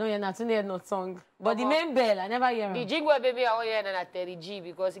Bell where I don't hear nothing, they hear no song. But the main bell, I never hear the Jingle Bell, baby, I only hear at 30G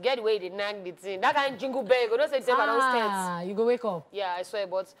because you get the way they nag the thing. That kind of Jingle Bell, you don't say the same downstairs. You go wake up. Yeah, I swear.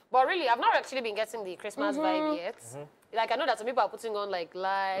 But really, I've not actually been getting the Christmas vibe yet. Like, I know that some people are putting on, like,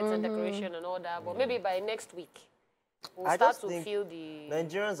 lights and decoration and all that. But maybe by next week, we'll start to feel the...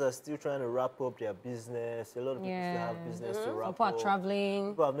 Nigerians are still trying to wrap up their business. A lot of people still have business to wrap up. People are traveling.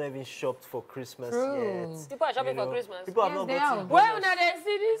 People have not even shopped for Christmas yet. People are shopping for Christmas. People have not gotten bonus. Well, now they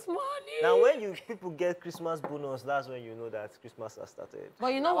see this money. Now, when people get Christmas bonus, that's when you know that Christmas has started.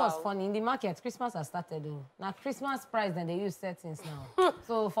 But you know what's funny? In the market, Christmas has started, though. Now, Christmas price, then they use settings now.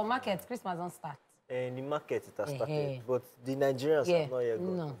 So, for market, Christmas don't start. In the market, it has started. But the Nigerians have not yet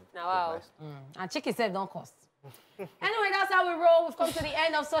gotten. No. Now, wow. And chicken said don't cost. Anyway, that's how we roll. We've come to the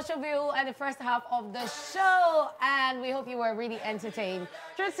end of Social View and the first half of the show. And we hope you were really entertained.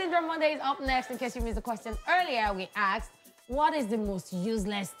 Truth Syndrome Monday is up next. In case you missed the question earlier, we asked, what is the most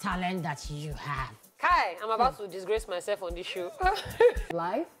useless talent that you have? Kai, I'm about to disgrace myself on this show.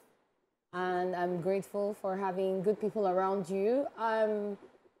 Life. And I'm grateful for having good people around you. I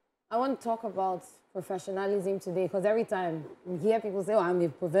want to talk about professionalism today because every time you hear people say, oh, I'm a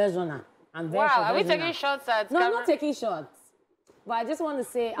professional. Wow, are we taking shots at camera? No, I'm not taking shots. But I just want to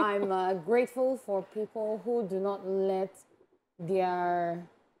say I'm grateful for people who do not let their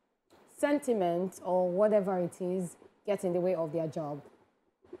sentiment or whatever it is get in the way of their job.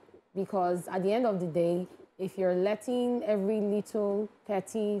 Because at the end of the day, if you're letting every little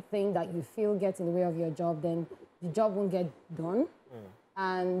petty thing that you feel get in the way of your job, then the job won't get done.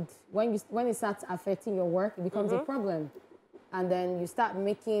 And when it starts affecting your work, it becomes a problem. And then you start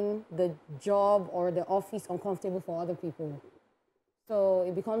making the job or the office uncomfortable for other people. So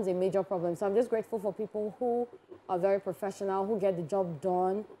it becomes a major problem. So I'm just grateful for people who are very professional, who get the job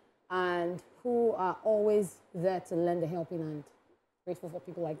done, and who are always there to lend a helping hand. Grateful for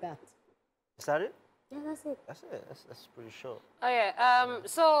people like that. Is that it? Yeah, that's it. That's it. That's pretty short. Oh, yeah.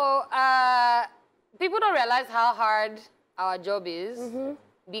 People don't realize how hard our job is.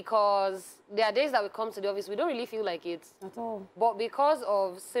 Because there are days that we come to the office, we don't really feel like it. At all. But because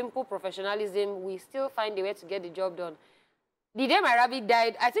of simple professionalism, we still find a way to get the job done. The day my rabbit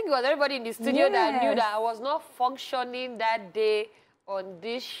died, I think it was everybody in the studio that knew that I was not functioning that day on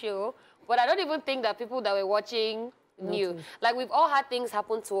this show. But I don't even think that people that were watching knew. Like, we've all had things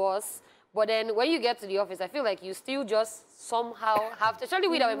happen to us. But then when you get to the office, I feel like you still just somehow have to, especially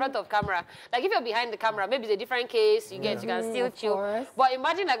with in front of camera. Like, if you're behind the camera, maybe it's a different case, you can still chill. Course. But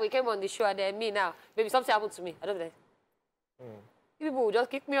imagine, like, we came on the show and then me now, maybe something happened to me. I don't know. People will just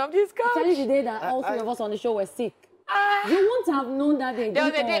kick me off this couch. Tell you the day that all three of us on the show were sick. You wouldn't have known that day. There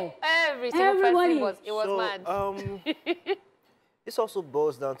was a day, every single person was mad. This also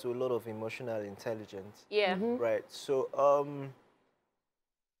boils down to a lot of emotional intelligence. Yeah. Right. So,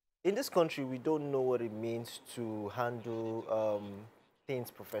 in this country, we don't know what it means to handle things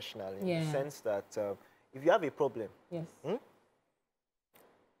professionally. In the sense that if you have a problem,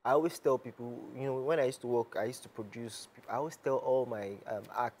 I always tell people, you know, when I used to work, I used to produce, I always tell all my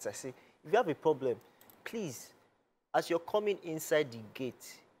acts, I say, if you have a problem, please, as you're coming inside the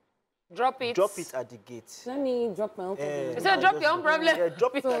gate, Drop it. Drop it at the gate. Let me drop my own problem. So drop your own problem. Yeah,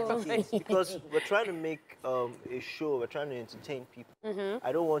 drop it at the gate because we're trying to make a show. We're trying to entertain people.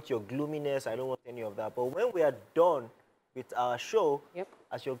 I don't want your gloominess. I don't want any of that. But when we are done with our show,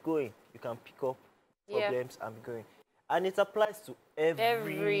 as you're going, you can pick up problems and be going. And it applies to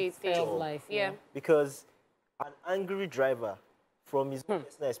every of life. Yeah. Because an angry driver, from his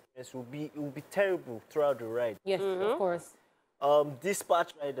personal experience, will be terrible throughout the ride. Yes, of course.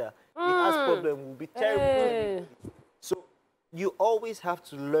 Dispatch rider, he has problem, will be terrible. So you always have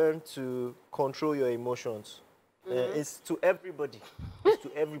to learn to control your emotions. It's to everybody. It's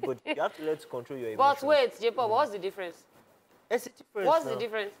to everybody. You have to learn to control your emotions. But wait, Jepo, what's the difference? It's a difference. What's now. the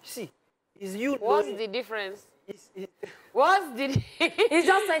difference? See, is you. What's knowing- the difference? It's- What's the... It's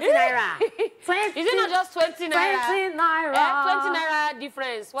just 20 naira. 20, Is it not just 20 naira? 20 naira. 20 naira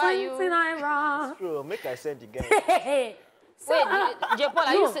difference. Why are you... 20 naira. True, make I send the guy. Wait, Jepo,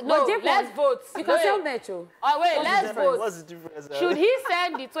 are you... No, Jepo, let's vote. You can Wait. sell Metro. Oh, wait, let's vote. What's the difference? Should he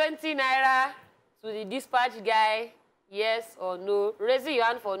send the 20 naira to the dispatch guy? Yes or no? Raise your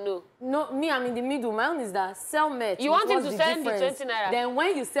hand for no. No, me, I'm in the middle. My own is that sell merch. You want him What's to the send the difference? 20 naira? Then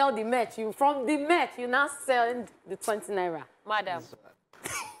when you sell the merch, from the merch, you now sell the 20 naira. Madam.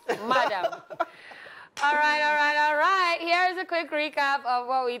 Madam. All right. Here's a quick recap of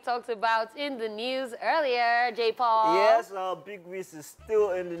what we talked about in the news earlier. J. Paul. Yes, Big Wiz is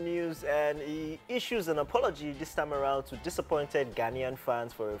still in the news and he issues an apology this time around to disappointed Ghanaian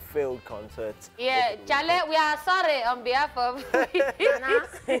fans for a failed concert. Yeah, Chale, we are sorry on behalf of...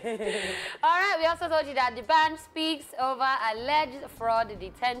 All right, we also told you that the band speaks over alleged fraud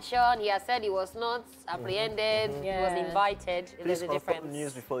detention. He has said he was not apprehended, he was invited. Please There's a confirm difference. the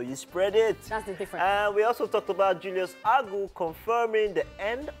news before you spread it. That's the difference. And we also talked about Julius Agu confirming the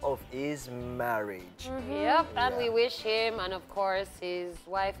end of his marriage. Yep, and we wish him and, of course, his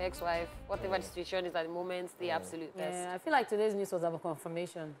wife, ex-wife, whatever the situation is at the moment, the absolute best. Yeah, I feel like today's news was about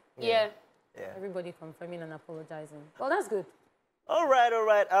confirmation. Yeah. Everybody confirming and apologizing. Well, that's good. All right.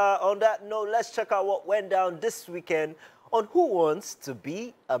 On that note, let's check out what went down this weekend on Who Wants to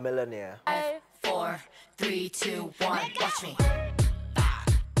Be a Millionaire. 5, 4, 3, 2, 1. Watch me.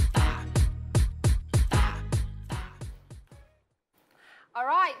 All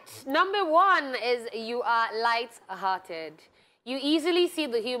right, number one is you are light-hearted. You easily see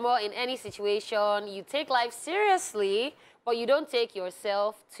the humor in any situation. You take life seriously, but you don't take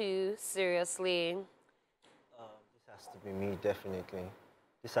yourself too seriously. This has to be me, definitely.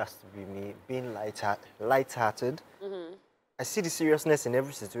 This has to be me, being light-hearted. I see the seriousness in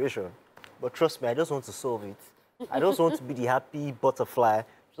every situation, but trust me, I just want to solve it. I just want to be the happy butterfly,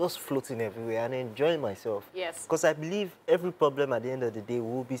 just floating everywhere and enjoying myself. Yes. Because I believe every problem at the end of the day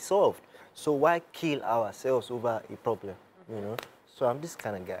will be solved. So why kill ourselves over a problem, you know? So I'm this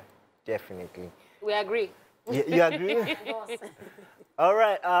kind of guy, definitely. We agree. You agree? All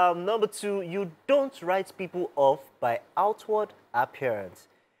right, number two, you don't write people off by outward appearance.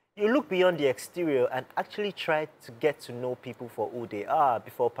 You look beyond the exterior and actually try to get to know people for who they are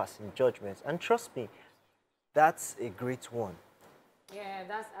before passing judgments. And trust me, that's a great one. Yeah,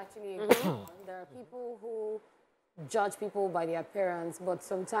 that's actually a good one. There are people who judge people by their appearance, but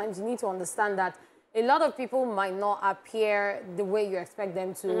sometimes you need to understand that a lot of people might not appear the way you expect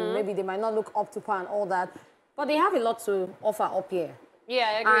them to. Maybe they might not look up to par and all that, but they have a lot to offer up here. Yeah,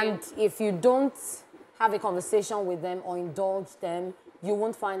 I agree. And if you don't have a conversation with them or indulge them, you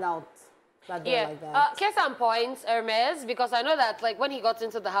won't find out that they're like that. Case and point, Hermes, because I know that like when he got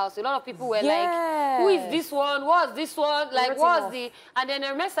into the house, a lot of people were like, who is this one? What's this one? Like, what's the... And then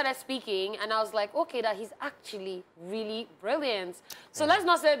Hermes started speaking, and I was like, okay, that he's actually really brilliant. So let's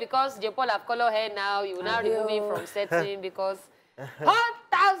not say because J. Paul have color hair now, you will now remove him from setting because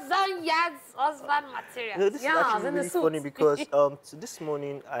 1,000 yards husband material. No, this is actually really funny because so this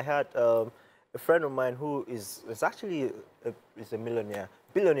morning I had a friend of mine who is actually is a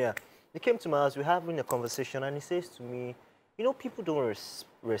billionaire. He came to my house, we're having a conversation, and he says to me, you know, people don't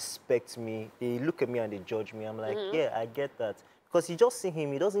respect me. They look at me and they judge me. I'm like, yeah, I get that. Because you just see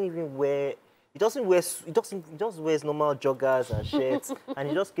him, he doesn't even wear, he just wears normal joggers and shirts. And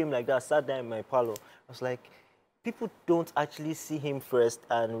he just came like that, sat down in my parlor. I was like, people don't actually see him first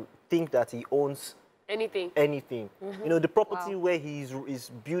and think that he owns anything. You know, the property where he's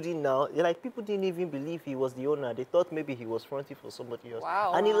building now, like people didn't even believe he was the owner. They thought maybe he was fronting for somebody else.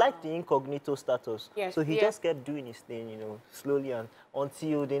 And he liked the incognito status. So he just kept doing his thing, you know, slowly, and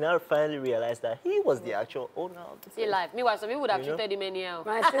until they now finally realized that he was the actual owner of the place. Life. Meanwhile, some people would have treated him anyhow.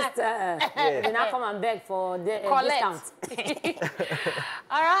 My sister, they now come and beg for the discount.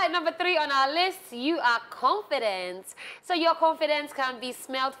 All right. right, number 3 on our list, you are confident. So your confidence can be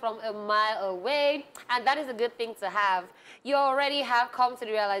smelled from a mile away, and that is a good thing to have. You already have come to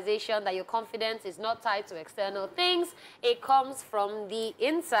the realization that your confidence is not tied to external things. It comes from the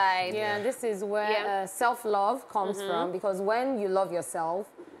inside. Yeah, and this is where self-love comes from, because when you love yourself,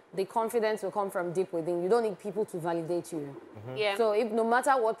 the confidence will come from deep within. You don't need people to validate you. Yeah. So if no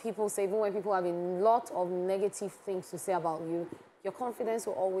matter what people say, even when people have a lot of negative things to say about you, your confidence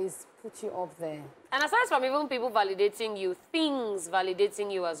will always put you up there. And aside from even people validating you, things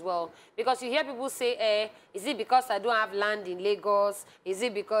validating you as well. Because you hear people say, is it because I don't have land in Lagos? Is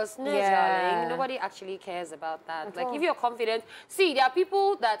it because... No, darling, nobody actually cares about that. Like, if you're confident... See, there are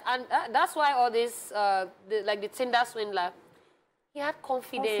people that... And that's why all this, like the Tinder swindler, he had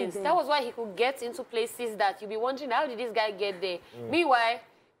confidence. That was why he could get into places that you'll be wondering, how did this guy get there? Meanwhile...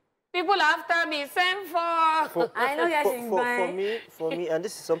 People after me, same for... I know you're for me, and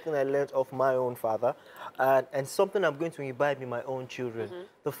this is something I learned of my own father, and something I'm going to imbibe in my own children.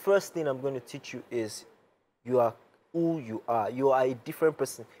 The first thing I'm going to teach you is you are who you are. You are a different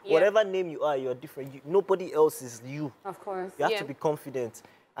person. Whatever name you are, you're different. Nobody else is you. Of course. You have to be confident.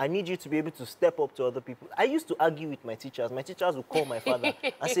 I need you to be able to step up to other people. I used to argue with my teachers. My teachers would call my father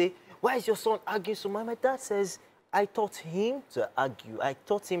and say, why is your son arguing so much? My dad says, I taught him to argue. I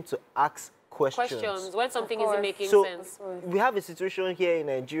taught him to ask questions. When something isn't making sense. We have a situation here in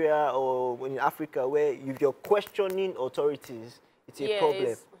Nigeria or in Africa where if you're questioning authorities, it's a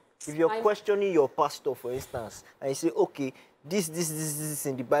problem. If you're questioning your pastor, for instance, and you say, okay, this is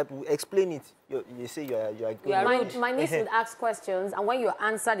in the Bible, explain it. You say you're good. My niece would ask questions, and when you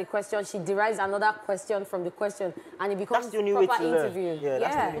answer the question, she derives another question from the question, and it becomes that's the only proper way to interview. Learn. Yeah,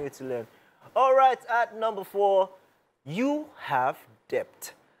 that's the only way to learn. All right, at number 4, you have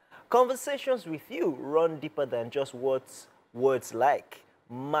depth. Conversations with you run deeper than just words like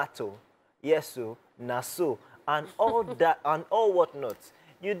matter, yeso, naso, and all that and all whatnot.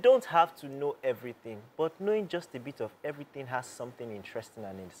 You don't have to know everything, but knowing just a bit of everything has something interesting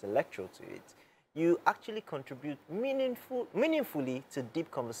and intellectual to it. You actually contribute meaningfully to deep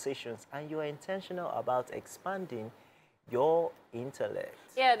conversations, and you are intentional about expanding your intellect.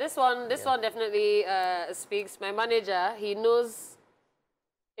 Yeah, this one definitely speaks. My manager, he knows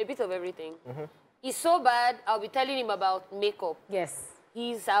a bit of everything. He's so bad, I'll be telling him about makeup. Yes.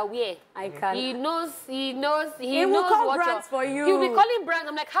 He's aware. I can. He knows He knows will call what brands for you. He'll be calling brands.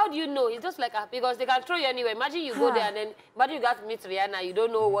 I'm like, how do you know? He's just like, because they can throw you anywhere. Imagine you go there and then, imagine you got to meet Rihanna, you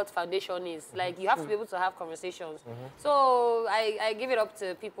don't know what foundation is. Like, you have to be able to have conversations. So I give it up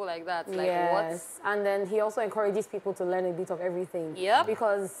to people like that. Like, yes. And then he also encourages people to learn a bit of everything. Yep.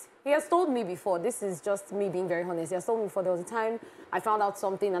 Because he has told me before, this is just me being very honest, he has told me before, there was a time I found out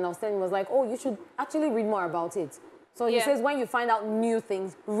something and I was telling him, was like, oh, you should actually read more about it. So he says when you find out new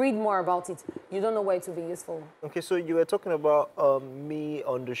things, read more about it. You don't know where it will be useful. Okay, so you were talking about me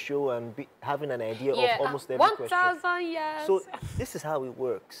on the show and having an idea of almost every 1,000 years. So this is how it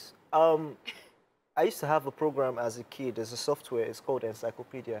works. I used to have a program as a kid. There's a software. It's called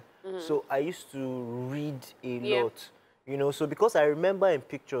Encyclopedia. So I used to read a lot. You know, so because I remember in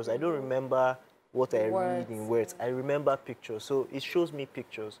pictures, I don't remember what I read in words. I remember pictures. So it shows me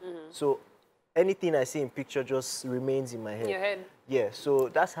pictures. So anything I see in picture just remains in my head. Your head. Yeah, so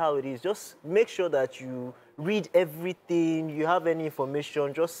that's how it is. Just make sure that you read everything, you have any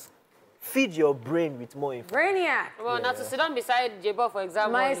information, just feed your brain with more information. Brainiac. Well, now to sit down beside Jebo, for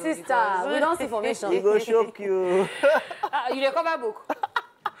example. My sister, we don't see information. He go shock you. You the cover book.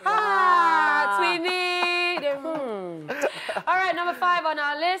 Twinny. All right, number 5 on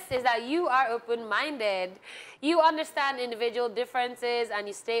our list is that you are open-minded. You understand individual differences and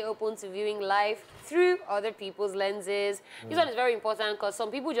you stay open to viewing life through other people's lenses. This one is very important because some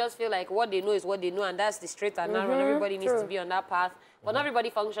people just feel like what they know is what they know and that's the straight and narrow and everybody needs to be on that path. But not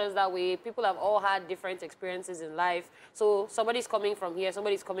everybody functions that way. People have all had different experiences in life. So somebody's coming from here,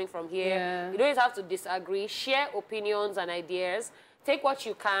 somebody's coming from here. You don't always have to disagree. Share opinions and ideas. Take what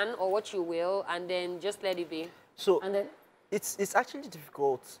you can or what you will and then just let it be. So And then, it's actually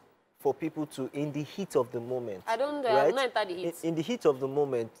difficult for people to, in the heat of the moment. I don't right? I'm not enter the heat. In the heat of the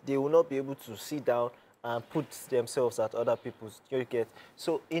moment, they will not be able to sit down and put themselves at other people's. You get.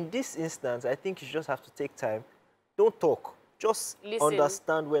 So in this instance, I think you just have to take time. Don't talk. Just listen.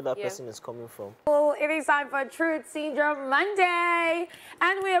 Understand where that person is coming from. well, it is time for Truth Syndrome Monday.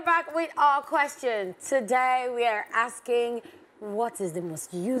 And we are back with our question. Today we are asking, what is the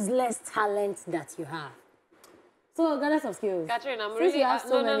most useless talent that you have? So, regardless of skills. Catherine, I'm Since really... you have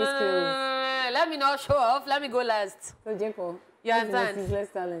so many skills. Let me not show off. Let me go last. So, Jeko, You what's the most understand? useless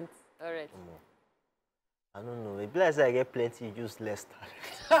talent? All right. I don't know. Maybe like I get plenty useless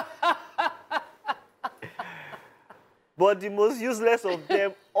talent. But the most useless of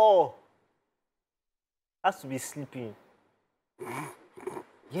them all has to be sleeping. Yeah.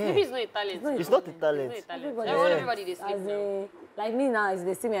 Sleeping is not a talent. It's not a talent. It's not a talent. Everybody, Everybody they sleep now. Like me now, if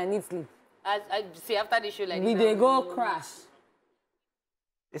they see me, I need sleep. I see after the show like We this. they go crash.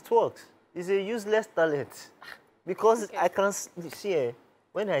 It works. It's a useless talent. Because I can see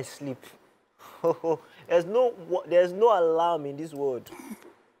when I sleep. there's no alarm in this world.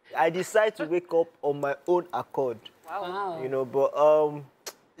 I decide to wake up on my own accord. Wow. You know, but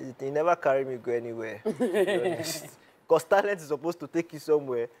they never carry me go anywhere. To be honest. Because talent is supposed to take you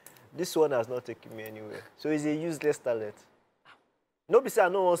somewhere. This one has not taken me anywhere. So it's a useless talent. Nobody say I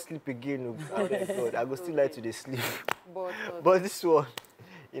don't want to sleep again. Oh, God, I go still like to sleep. But this one,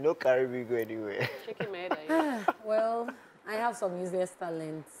 you know, carry me go anywhere. Shaking my head. Well, I have some useless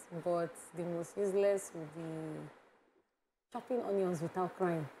talents, but the most useless would be chopping onions without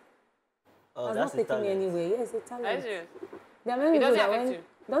crying. Oh, That's not taking me anywhere. Yes, it's a Are you talent. serious? There are many It people doesn't that affect when- you?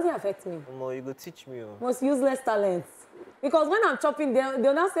 Doesn't affect me. Mama, you go teach me. Oh. Most useless talents. Because when I'm chopping,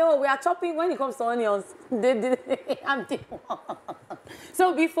 they'll not say, oh, we are chopping when it comes to onions. I'm the one.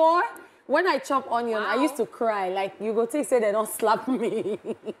 So before, when I chop onion, I used to cry. Like, you go take, say they don't slap me.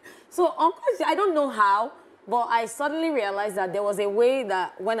 So unconsciously, I don't know how, but I suddenly realized that there was a way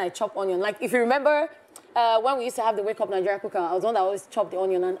that when I chop onion, like if you remember, when we used to have the Wake Up Nigeria cooker, I was one that always chopped the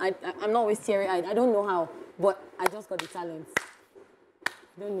onion, and I'm not always teary-eyed. I don't know how, but I just got the talent.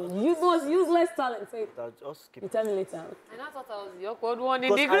 I don't know. You most useless talent. Say, Just skip you tell me later. And I thought I was the awkward one in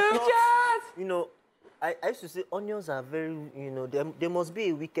the Because I group thought, chat. you know, I used to say onions are very, you know, they must be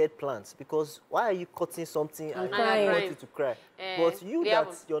a wicked plant because why are you cutting something and you crying. want you to cry? But you yeah.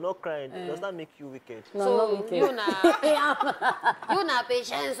 you're not crying, does that make you wicked? No, So not wicked. you na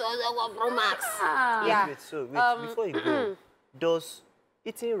patience or Pro Max. Yeah. Wait, before you go, does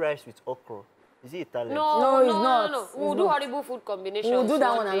eating rice with okra, is it a talent? No, it's not. No. We'll It's do not. horrible food combinations. We'll do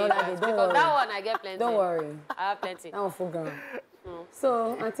that one day. another day. Don't Because worry. that one I get plenty. Don't worry. I have plenty. That one full ground.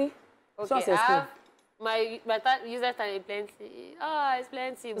 So, Auntie, show us Okay, your I skill. have my user time is plenty. Oh, it's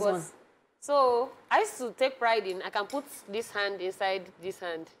plenty. This But one. so I used to take pride in I can put this hand inside this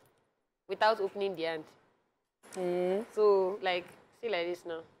hand without opening the hand. So like see like this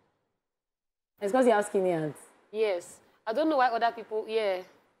now. It's because you have skinny hands. Yes. I don't know why other people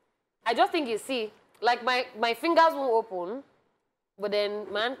I just think like my fingers won't open, but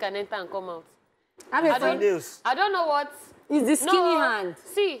then my hand can enter and come out. Have a friend. Nails. I don't know what. It's the skinny hand.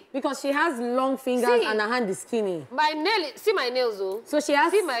 See, Because she has long fingers See. and her hand is skinny. see my nails though. So she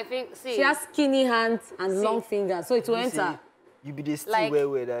has See my see. she has skinny hands and long fingers. So it will enter. You be the still Like-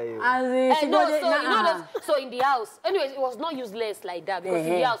 where that you. As in, she No, go dey- so you know nah. so in the house. Anyways, it was not useless like that because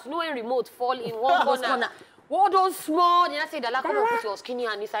in the house, you know when remote fall in one Those corner. corner. All those small, then I say that come and put your skinny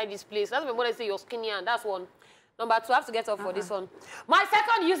hand inside this place. That's my mother say your skinny hand. That's one. Number two, I have to get up for this one. My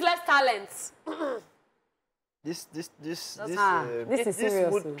second useless talent. This this is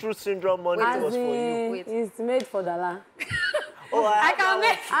serious, wood oh. truth syndrome money As was for you. in, Wait. it's made for Dala. Oh, I can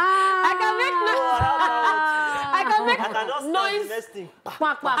make I can make I cannot noise. the next thing.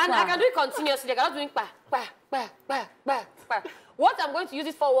 Quack, quack, And I quack. can do it continuously. I cannot do it pa, pa, pa, pa, pa, pa. What I'm going to use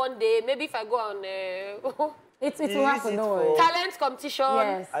it for one day, maybe if I go on It You will use happen, it don't for- worry. talent competition.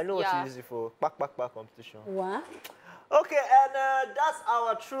 Yes. I know what Yeah. you use it for. Back competition. What? Okay, and that's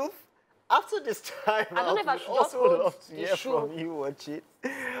our truth. After this time, I don't know if I we should also just hold love to the hear shoe. from you watching.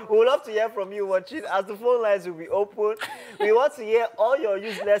 We would love to hear from you watching as the phone lines will be open. We want to hear all your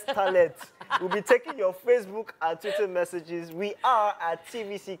useless talents. We'll be taking your Facebook and Twitter messages. We are at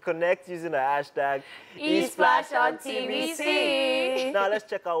TVC Connect using the hashtag ESplash on TVC. Now let's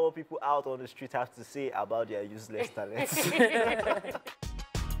check out what people out on the street have to say about their useless talents.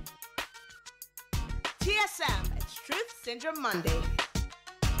 TSM, it's Truth Syndrome Monday.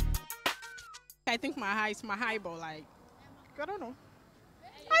 I think my highball, like, I don't know.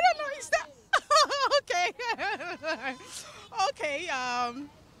 Is that okay? Okay. I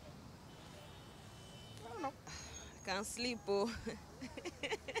don't know. I can't sleep, oh.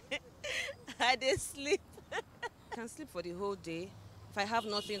 I did sleep. I can sleep for the whole day if I have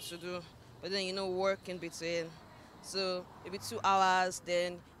nothing to do. But then, work in between. So maybe 2 hours,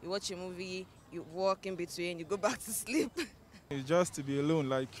 then you watch a movie, you walk in between, you go back to sleep. It's just to be alone,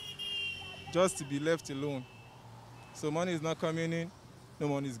 like, just to be left alone. So money is not coming in, no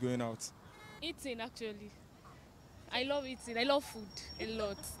money is going out. Eating, actually. I love eating. I love food a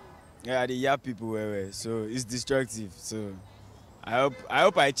lot. Yeah, the young people were, so it's destructive. So I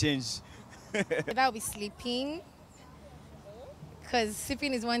hope I change. That'll be sleeping. Because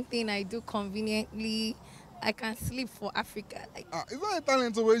sleeping is one thing I do conveniently I can sleep for Africa. Like, Is that a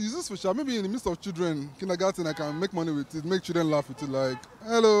talent or is this special? Maybe in the midst of children, kindergarten, I can make money with it, make children laugh with it. Like,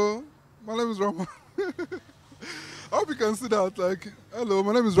 hello, my name is Ramon. I hope you can see that. Like, hello,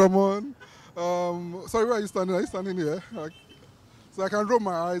 my name is Ramon. Sorry, where are you standing? Are you standing here? Like, so I can roll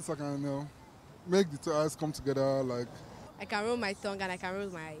my eyes. I can make the two eyes come together. Like, I can roll my tongue and I can roll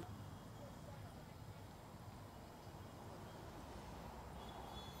my eye.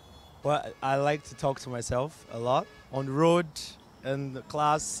 Well, I like to talk to myself a lot on the road, in the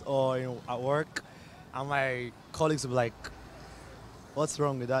class, or at work, and my colleagues will be like, "What's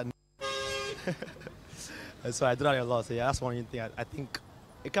wrong with that?" And so I do that a lot. So yeah, that's one thing. I think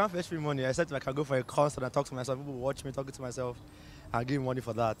it can't fetch me money. Except if I can go for a concert and talk to myself. People will watch me talking to myself. I'll give money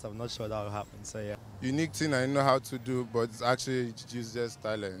for that. I'm not sure that will happen. So yeah. Unique thing I know how to do, but it's actually useless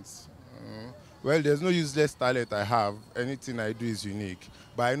talents. Well, there's no useless talent I have. Anything I do is unique.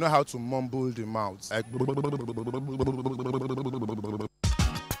 But I know how to mumble the mouth. Like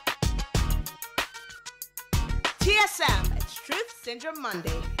TSM, it's Truth Syndrome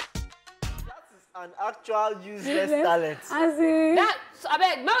Monday. An actual useless talent. As in... I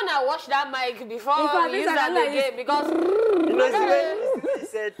beg, man, I watch that mic before we use that again because... You know, he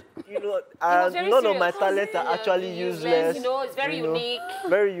said, none of my talents are actually useless. You know, it's very unique.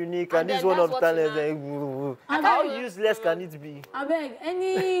 Very unique, and this is one of the talents. How useless can it be? I beg,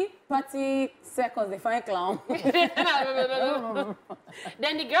 any 30 seconds, they find clown. Then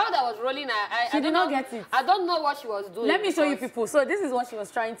the girl that was rolling, she did not get it. I don't know what she was doing. Let me show you people. So this is what she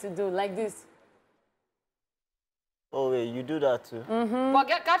was trying to do, like this. Oh wait, you do that too? But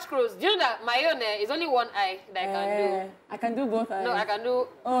catch crows. Do you know that my own is only one eye that I can do? I can do both eyes. No, I can do.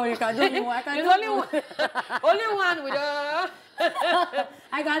 Oh, you can do only one. I can There's do only one. Only one with a.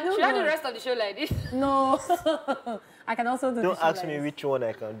 I can do. Should I do the rest of the show like this? No. I can also do. Don't ask me which one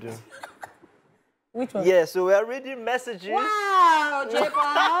I can do. Which one? Yeah, so we are reading messages. Wow,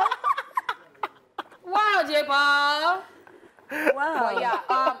 J-Paul. Wow, J-Paul. Wow. But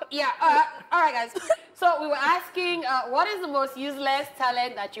yeah. All right, guys. So we were asking, what is the most useless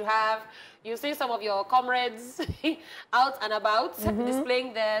talent that you have? You see some of your comrades out and about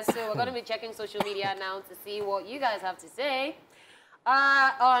displaying there. So we're going to be checking social media now to see what you guys have to say.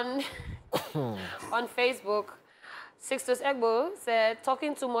 On Facebook, Sixtus Egbo said,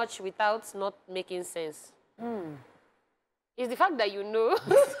 talking too much without not making sense. It's the fact that you know.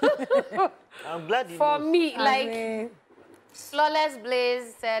 I'm glad you For know. me, like... Flawless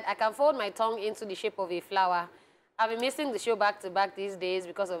Blaze said, I can fold my tongue into the shape of a flower. I've been missing the show back-to-back these days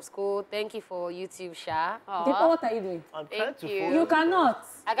because of school. Thank you for YouTube, Sha. Deepa, what are you doing? I'm trying to you. fold You cannot.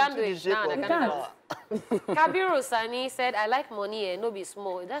 I can't do it now. You can't. Kabiru Sani said, I like money, no be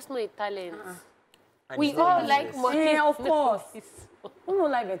small. That's not a talent. And We it's not all useless. like money. Yeah, of course. Who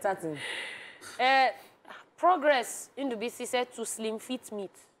don't like better thing? Progress in the BC said to slim fit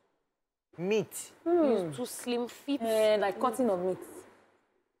meat. Meat. To slim fit. Like cutting of meat.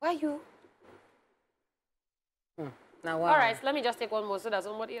 Why you? Now, wow. All right, let me just take one more so that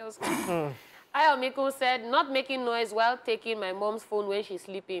somebody else. Ayomiko said, not making noise while taking my mom's phone when she's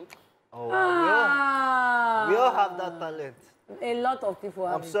sleeping. Oh, we all have that talent. A lot of people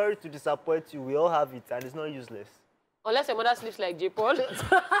have I'm sorry to disappoint you. We all have it, and it's not useless. Unless your mother sleeps like J-Paul.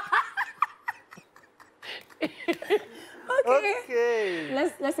 Okay.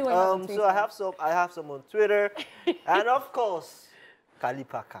 Let's see what on so I have some on Twitter, and of course,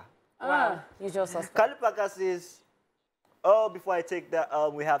 Kalipaka. Usual suspect. Kalipaka says, oh, before I take that,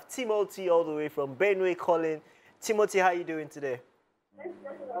 we have Timothy all the way from Benway calling. Timothy, how are you doing today?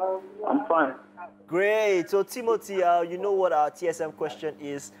 I'm fine. Great. So Timothy, you know what our TSM question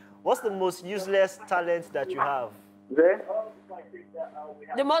is. What's the most useless talent that you have?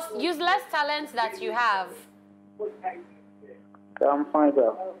 The most useless talent that you have. I'm fine,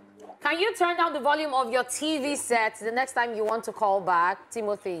 sir. Can you turn down the volume of your TV set the next time you want to call back,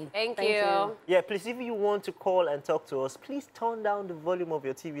 Timothy? Thank you. Yeah, please, if you want to call and talk to us, please turn down the volume of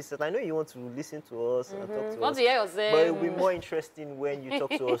your TV set. I know you want to listen to us and talk to Want us, to hear yourself. but it will be more interesting when you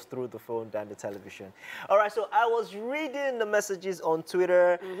talk to us through the phone than the television. All right, so I was reading the messages on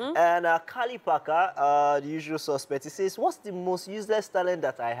Twitter, and Kalipaka, the usual suspect, he says, what's the most useless talent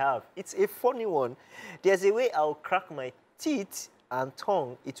that I have? It's a funny one. There's a way I'll crack my teeth and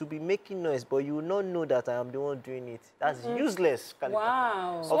tongue, it will be making noise, but you will not know that I am the one doing it. That's useless, Kalipaka.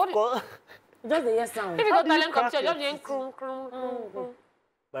 Wow. Of course. Just the yes sound. If you got talent crack competition, your just krum, krum, krum, krum.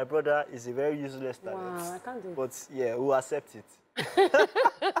 My brother is a very useless talent. Wow, I can't do it. But yeah, we'll accept it.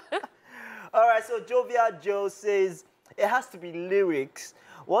 All right, so Jovial Joe says, it has to be lyrics.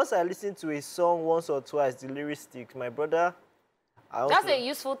 Once I listen to a song once or twice, the lyrics stick. My brother, That's a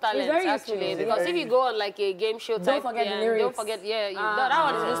useful talent, actually, because if you go on like a game show type, don't forget the lyrics. Don't forget, that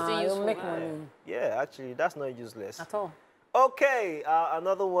one is just useful. Make money. Yeah, actually, that's not useless. At all. Okay,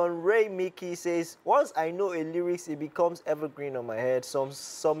 another one. Ray Mickey says, once I know a lyrics, it becomes evergreen on my head.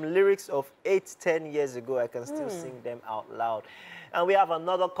 Some lyrics of 8-10 years ago, I can still sing them out loud. And we have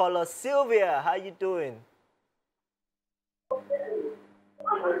another caller, Sylvia. How you doing?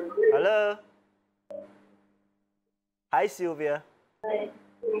 Hello? Hi, Sylvia. Hi.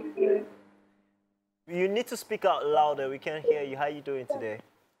 You need to speak out louder. We can't hear you. How you doing today?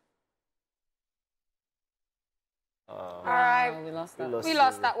 All right. We lost that. We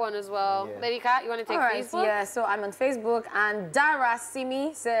lost that one as well. Yeah. Baby Cat, you want to take Facebook? Yeah, so I'm on Facebook, and Dara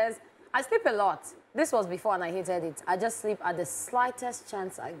Simi says, I sleep a lot. This was before and I hated it. I just sleep at the slightest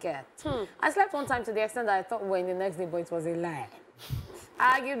chance I get. I slept one time to the extent that I thought we were in the next day, but it was a lie.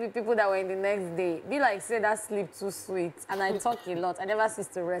 I argued with people that were in the next day. Be like, say that sleep too sweet. And I talk a lot. I never cease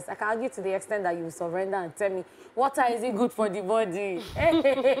to rest. I can argue to the extent that you surrender and tell me, water isn't good for the body.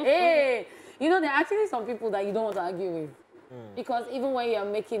 Hey. You know, there are actually some people that you don't want to argue with. Because even when you're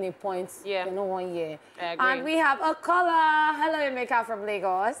making a point, they don't want to hear. And we have a caller. Hello, Emeka from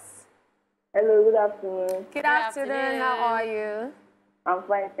Lagos. Hello, good afternoon. Good afternoon. How are you? I'm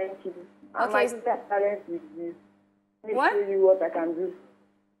fine, thank you. Okay. My useless talent is this. Let me What? show you what I can do.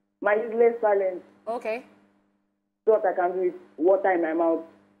 My useless talent. Okay. So what I can do is water in my mouth.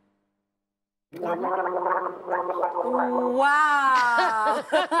 Wow.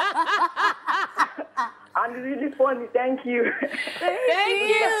 And really funny, thank you. Thank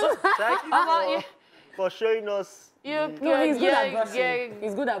you. Thank you for showing us. No, he's good at brushing.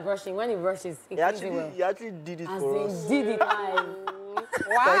 He's good at brushing. When he brushes, he cleans it well. He actually did it for us. Did it live.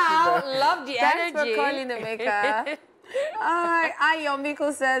 Wow, love the Thanks energy. for calling, Emeka. All right,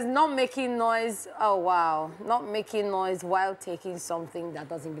 Ayomiko says, not making noise. Oh, wow. Not making noise while taking something that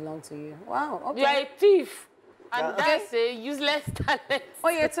doesn't belong to you. Wow, okay. You're a thief. And that's a useless talent. Oh,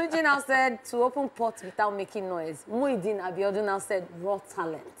 yeah, Tunji now said to open pots without making noise. Muideen Abiodun now said raw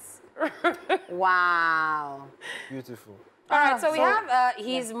talents. Wow. Beautiful. All right, so we have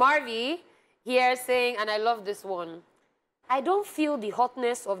he's Marvy here saying, and I love this one. I don't feel the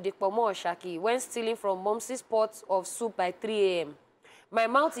hotness of the pomo or shaki when stealing from Momsy's pot of soup by 3 a.m. My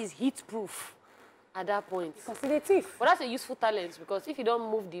mouth is heat-proof at that point. Consider thief. But that's a useful talent because if you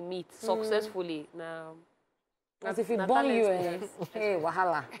don't move the meat successfully, now... As if it burn you, hey,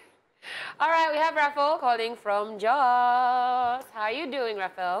 wahala. All right, we have Raphael calling from Jos. How are you doing,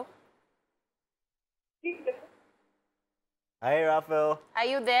 Raphael? Hi, Raphael. Are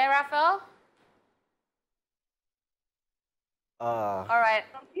you there, Raphael? All right.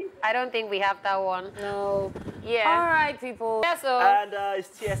 I don't think we have that one. No. Yeah. All right, people. Yeah, so... And it's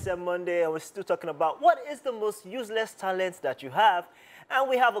TSM Monday, and we're still talking about what is the most useless talent that you have. And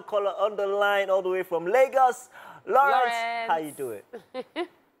we have a caller on the line all the way from Lagos. Lawrence. How you doing?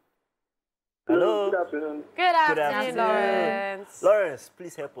 Hello. Good afternoon. Good afternoon, Lawrence. Lawrence,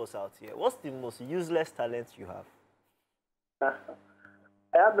 please help us out here. What's the most useless talent you have? I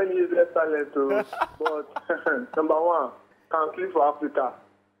have many useless talents, but number one, can sleep for Africa.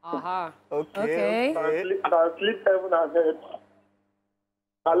 Okay. Can sleep heaven and earth.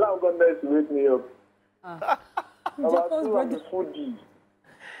 Allow God to wake me up. Number two, I'm a foodie.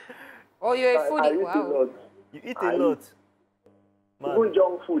 Oh, you're a foodie? I eat a Wow. lot. You eat a lot. Man. Even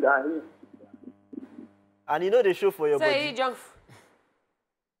junk food, I eat. And you know they show for your So body. you eat junk food?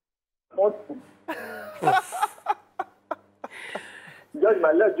 What? Just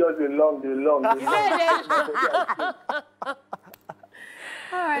my leg just belong.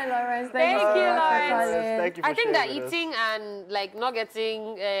 All right, Lawrence. Thank you, Lawrence. Thank you for I think that sharing with us. eating and like not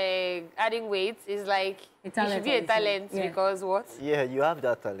getting, adding weight is like, it should be a talent because what? Yeah, you have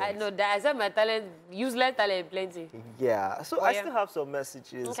that talent. I know that. I said my talent, useless talent, plenty. Yeah. So Oh, I yeah. still have some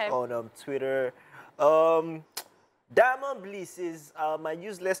messages Okay. on Twitter. Diamond Bliss says, my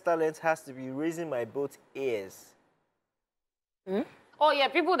useless talent has to be raising my both ears. Oh yeah,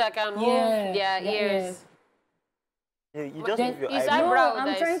 people that can move their ears. Yeah, you just move your his eyebrow. eyebrow.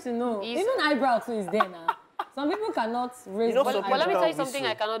 I'm trying to know. Even eyebrow too is there now. Some people cannot raise know, one some But let me people tell you can't something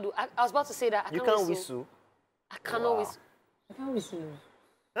whistle. I cannot do. I was about to say that. I You can't can't whistle. whistle. I cannot whistle. I can't whistle.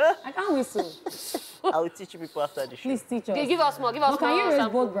 I can't whistle. I will teach you people after the show. Please teach us. Give us more. Give us But can more you raise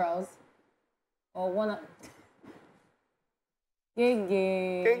sample. both brows? Or one?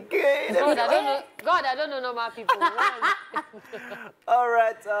 Yeah. God, I don't know. God, I don't know normal people. All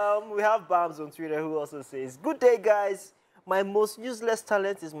right, we have Bams on Twitter who also says, good day, guys. My most useless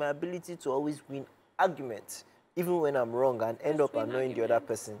talent is my ability to always win arguments, even when I'm wrong and end up annoying the other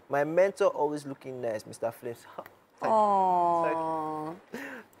person. My mentor always looking nice, Mr. Flames. Oh.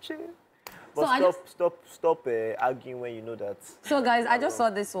 But So stop arguing when you know that. So guys, I just saw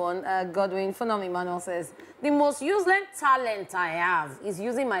this one. Godwin Phenom Emmanuel says, the most useless talent I have is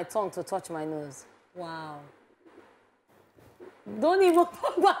using my tongue to touch my nose. Wow. Don't even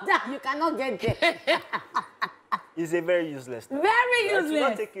talk about that. You cannot get there. It's a very useless talent. Very It will useless.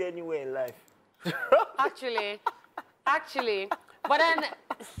 not take you anywhere in life. Actually. But then,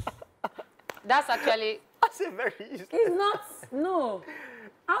 that's actually... That's a very useless. It's not, no.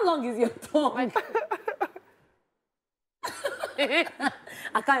 How long is your tongue?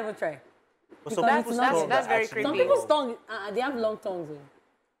 I can't even try. That's very creepy. Some people's tongue, they have long tongues.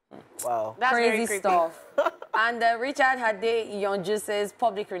 Wow. That's very Crazy creepy. stuff. And Richard Hade Yonju says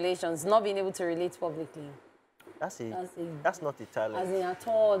public relations, not being able to relate publicly. That's not a talent. As in at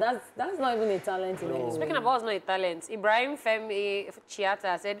all. That's not even a talent in any way. Speaking of what's not a talent, Ibrahim Femi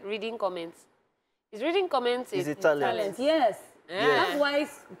Chiata said reading comments. Is reading comments a talent? Yes. Yeah. That's why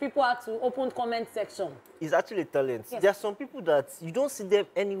people have to open comment section. It's actually a talent. Yes. There are some people that you don't see them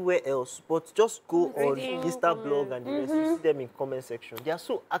anywhere else, but just go on Reading, Insta blog and the rest, you see them in comment section. They are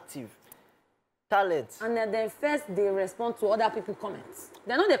so active. Talent. And then first they respond to other people's comments.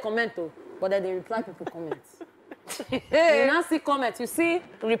 They're not the comment though, but then they reply people's comments. You now see comments, you see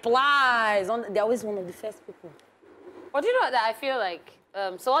replies. They're always one of the first people. But you know what, that I feel like,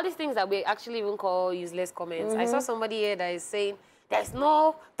 so all these things that we actually even call useless comments, I saw somebody here that is saying, there's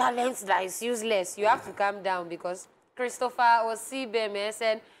no talent that is useless. You have to calm down because Christopher Osibeme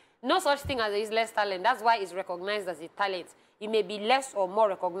said, no such thing as a useless talent. That's why it's recognized as a talent. It may be less or more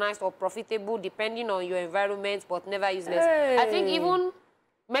recognized or profitable depending on your environment, but never useless. Hey. I think even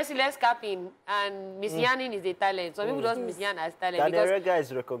merciless capping and misyanning is a talent. Some people don't misyan as talent. Daniel because Rega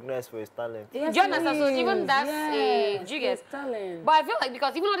is recognized for his talent. Yes, do you understand? So even that's yes, do you get? talent. But I feel like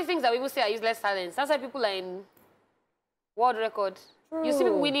because even all the things that people say are useless talents, that's why people are in world record. You see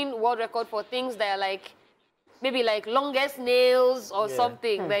people winning world record for things that are like, maybe like longest nails or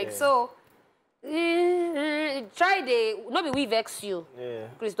something. Like, so, try the, not be we vex you,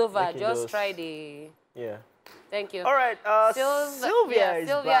 Christopher, Making just those- try the, thank you. All right, Sylvia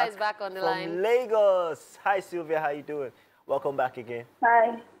is back on the line. From Lagos. Hi, Sylvia. How you doing? Welcome back again.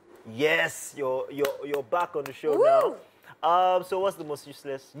 Hi. Yes, you're back on the show now. So what's the most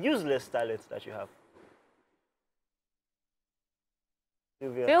useless talent that you have?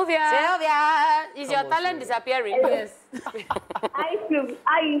 Sylvia. Sylvia, is Come your on, talent Sylvia. disappearing? Yes. Hello,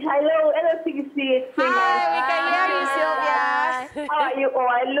 LCC. Hi, we can hear you, Sylvia. How are you? Oh,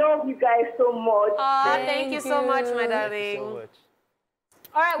 I love you guys so much. Oh, thank you so much, my darling. So much.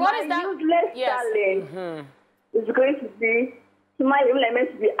 All right, what is that? My useless talent is going to be smiling when I'm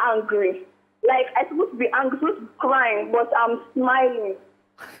meant to be angry. Like, I'm supposed to be angry, supposed to be crying, but I'm smiling.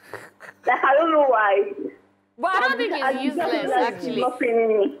 Like, I don't know why. But I don't think it's useless, actually.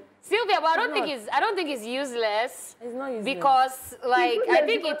 Sylvia, but I don't think it's useless. It's not useless. Because, like, I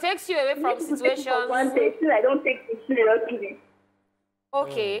think it takes you away from situations. I don't take it seriously.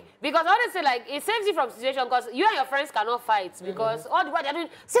 Okay, because honestly, like, it saves you from situations because you and your friends cannot fight because all the while they're doing,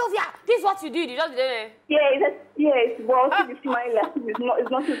 Sylvia, this is what you did. You just did it. Yes, well, it's smiling like it's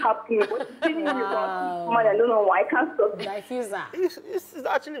nothing happening. But it's feeling smile, I don't know why. I can't stop it. Diffuser. It's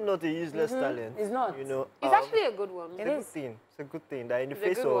actually not a useless talent. It's not. You know, It's actually a good one. It's a good thing. It's a good thing that in the It's a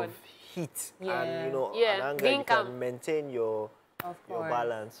face good of one. heat Yeah. and Yeah, and anger, being you can calm. maintain your Of your course.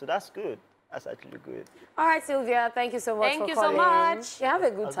 balance. So that's good. That's actually good. All right, Sylvia, thank you so much Thank for you so calling. much. You have a I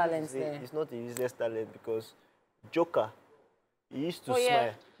good was going to talent say, there. It's not a useless talent because Joker, he used to Oh,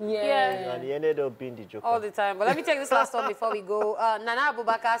 yeah. smile. Yeah. And he ended up being the Joker. All the time. But let me take this last one before we go. Nana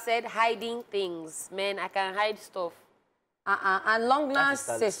Abubakar said, hiding things. Man, I can hide stuff. And Long Last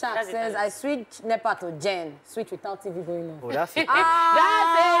That's a talent. Seshak says, I switch NEPA to Jen. Switch without TV going on. Oh, that's it.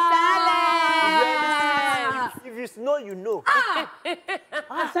 That's a talent! If you know, you know.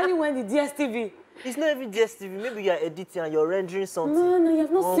 Especially when the DSTV. It's not even just TV. Maybe you're editing and you're rendering something. No, you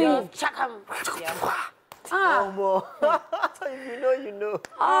have not seen. Chakam. Oh, more. If you know, you know.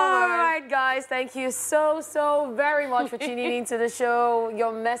 All right, guys. Thank you so very much for tuning into the show.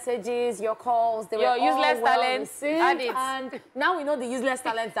 Your messages, your calls, they Your were useless all well talents, received. add it. And now we know the useless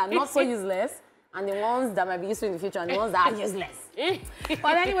talents are not so useless, and the ones that might be useful in the future, and the ones that are useless.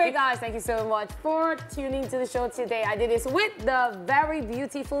 But anyway, guys, thank you so much for tuning to the show today. I did this with the very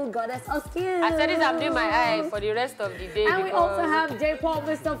beautiful goddess of skin. I said this, I'm doing my eye for the rest of the day. And we also have J. Paul,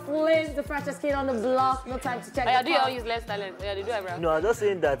 Mr. Flint, the freshest kid on the block. No time to check I the do your clock. useless talent. Yeah, they do eyebrow. No, I'm just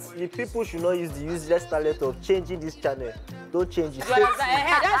saying that the people should not use the useless talent of changing this channel. Don't change it. You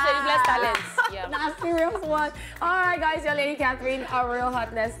understand? That's a useless talent. Yeah. That's serious one. All right, guys, your Lady Catherine, our real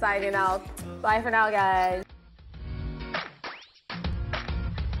hotness signing out. Bye for now, guys.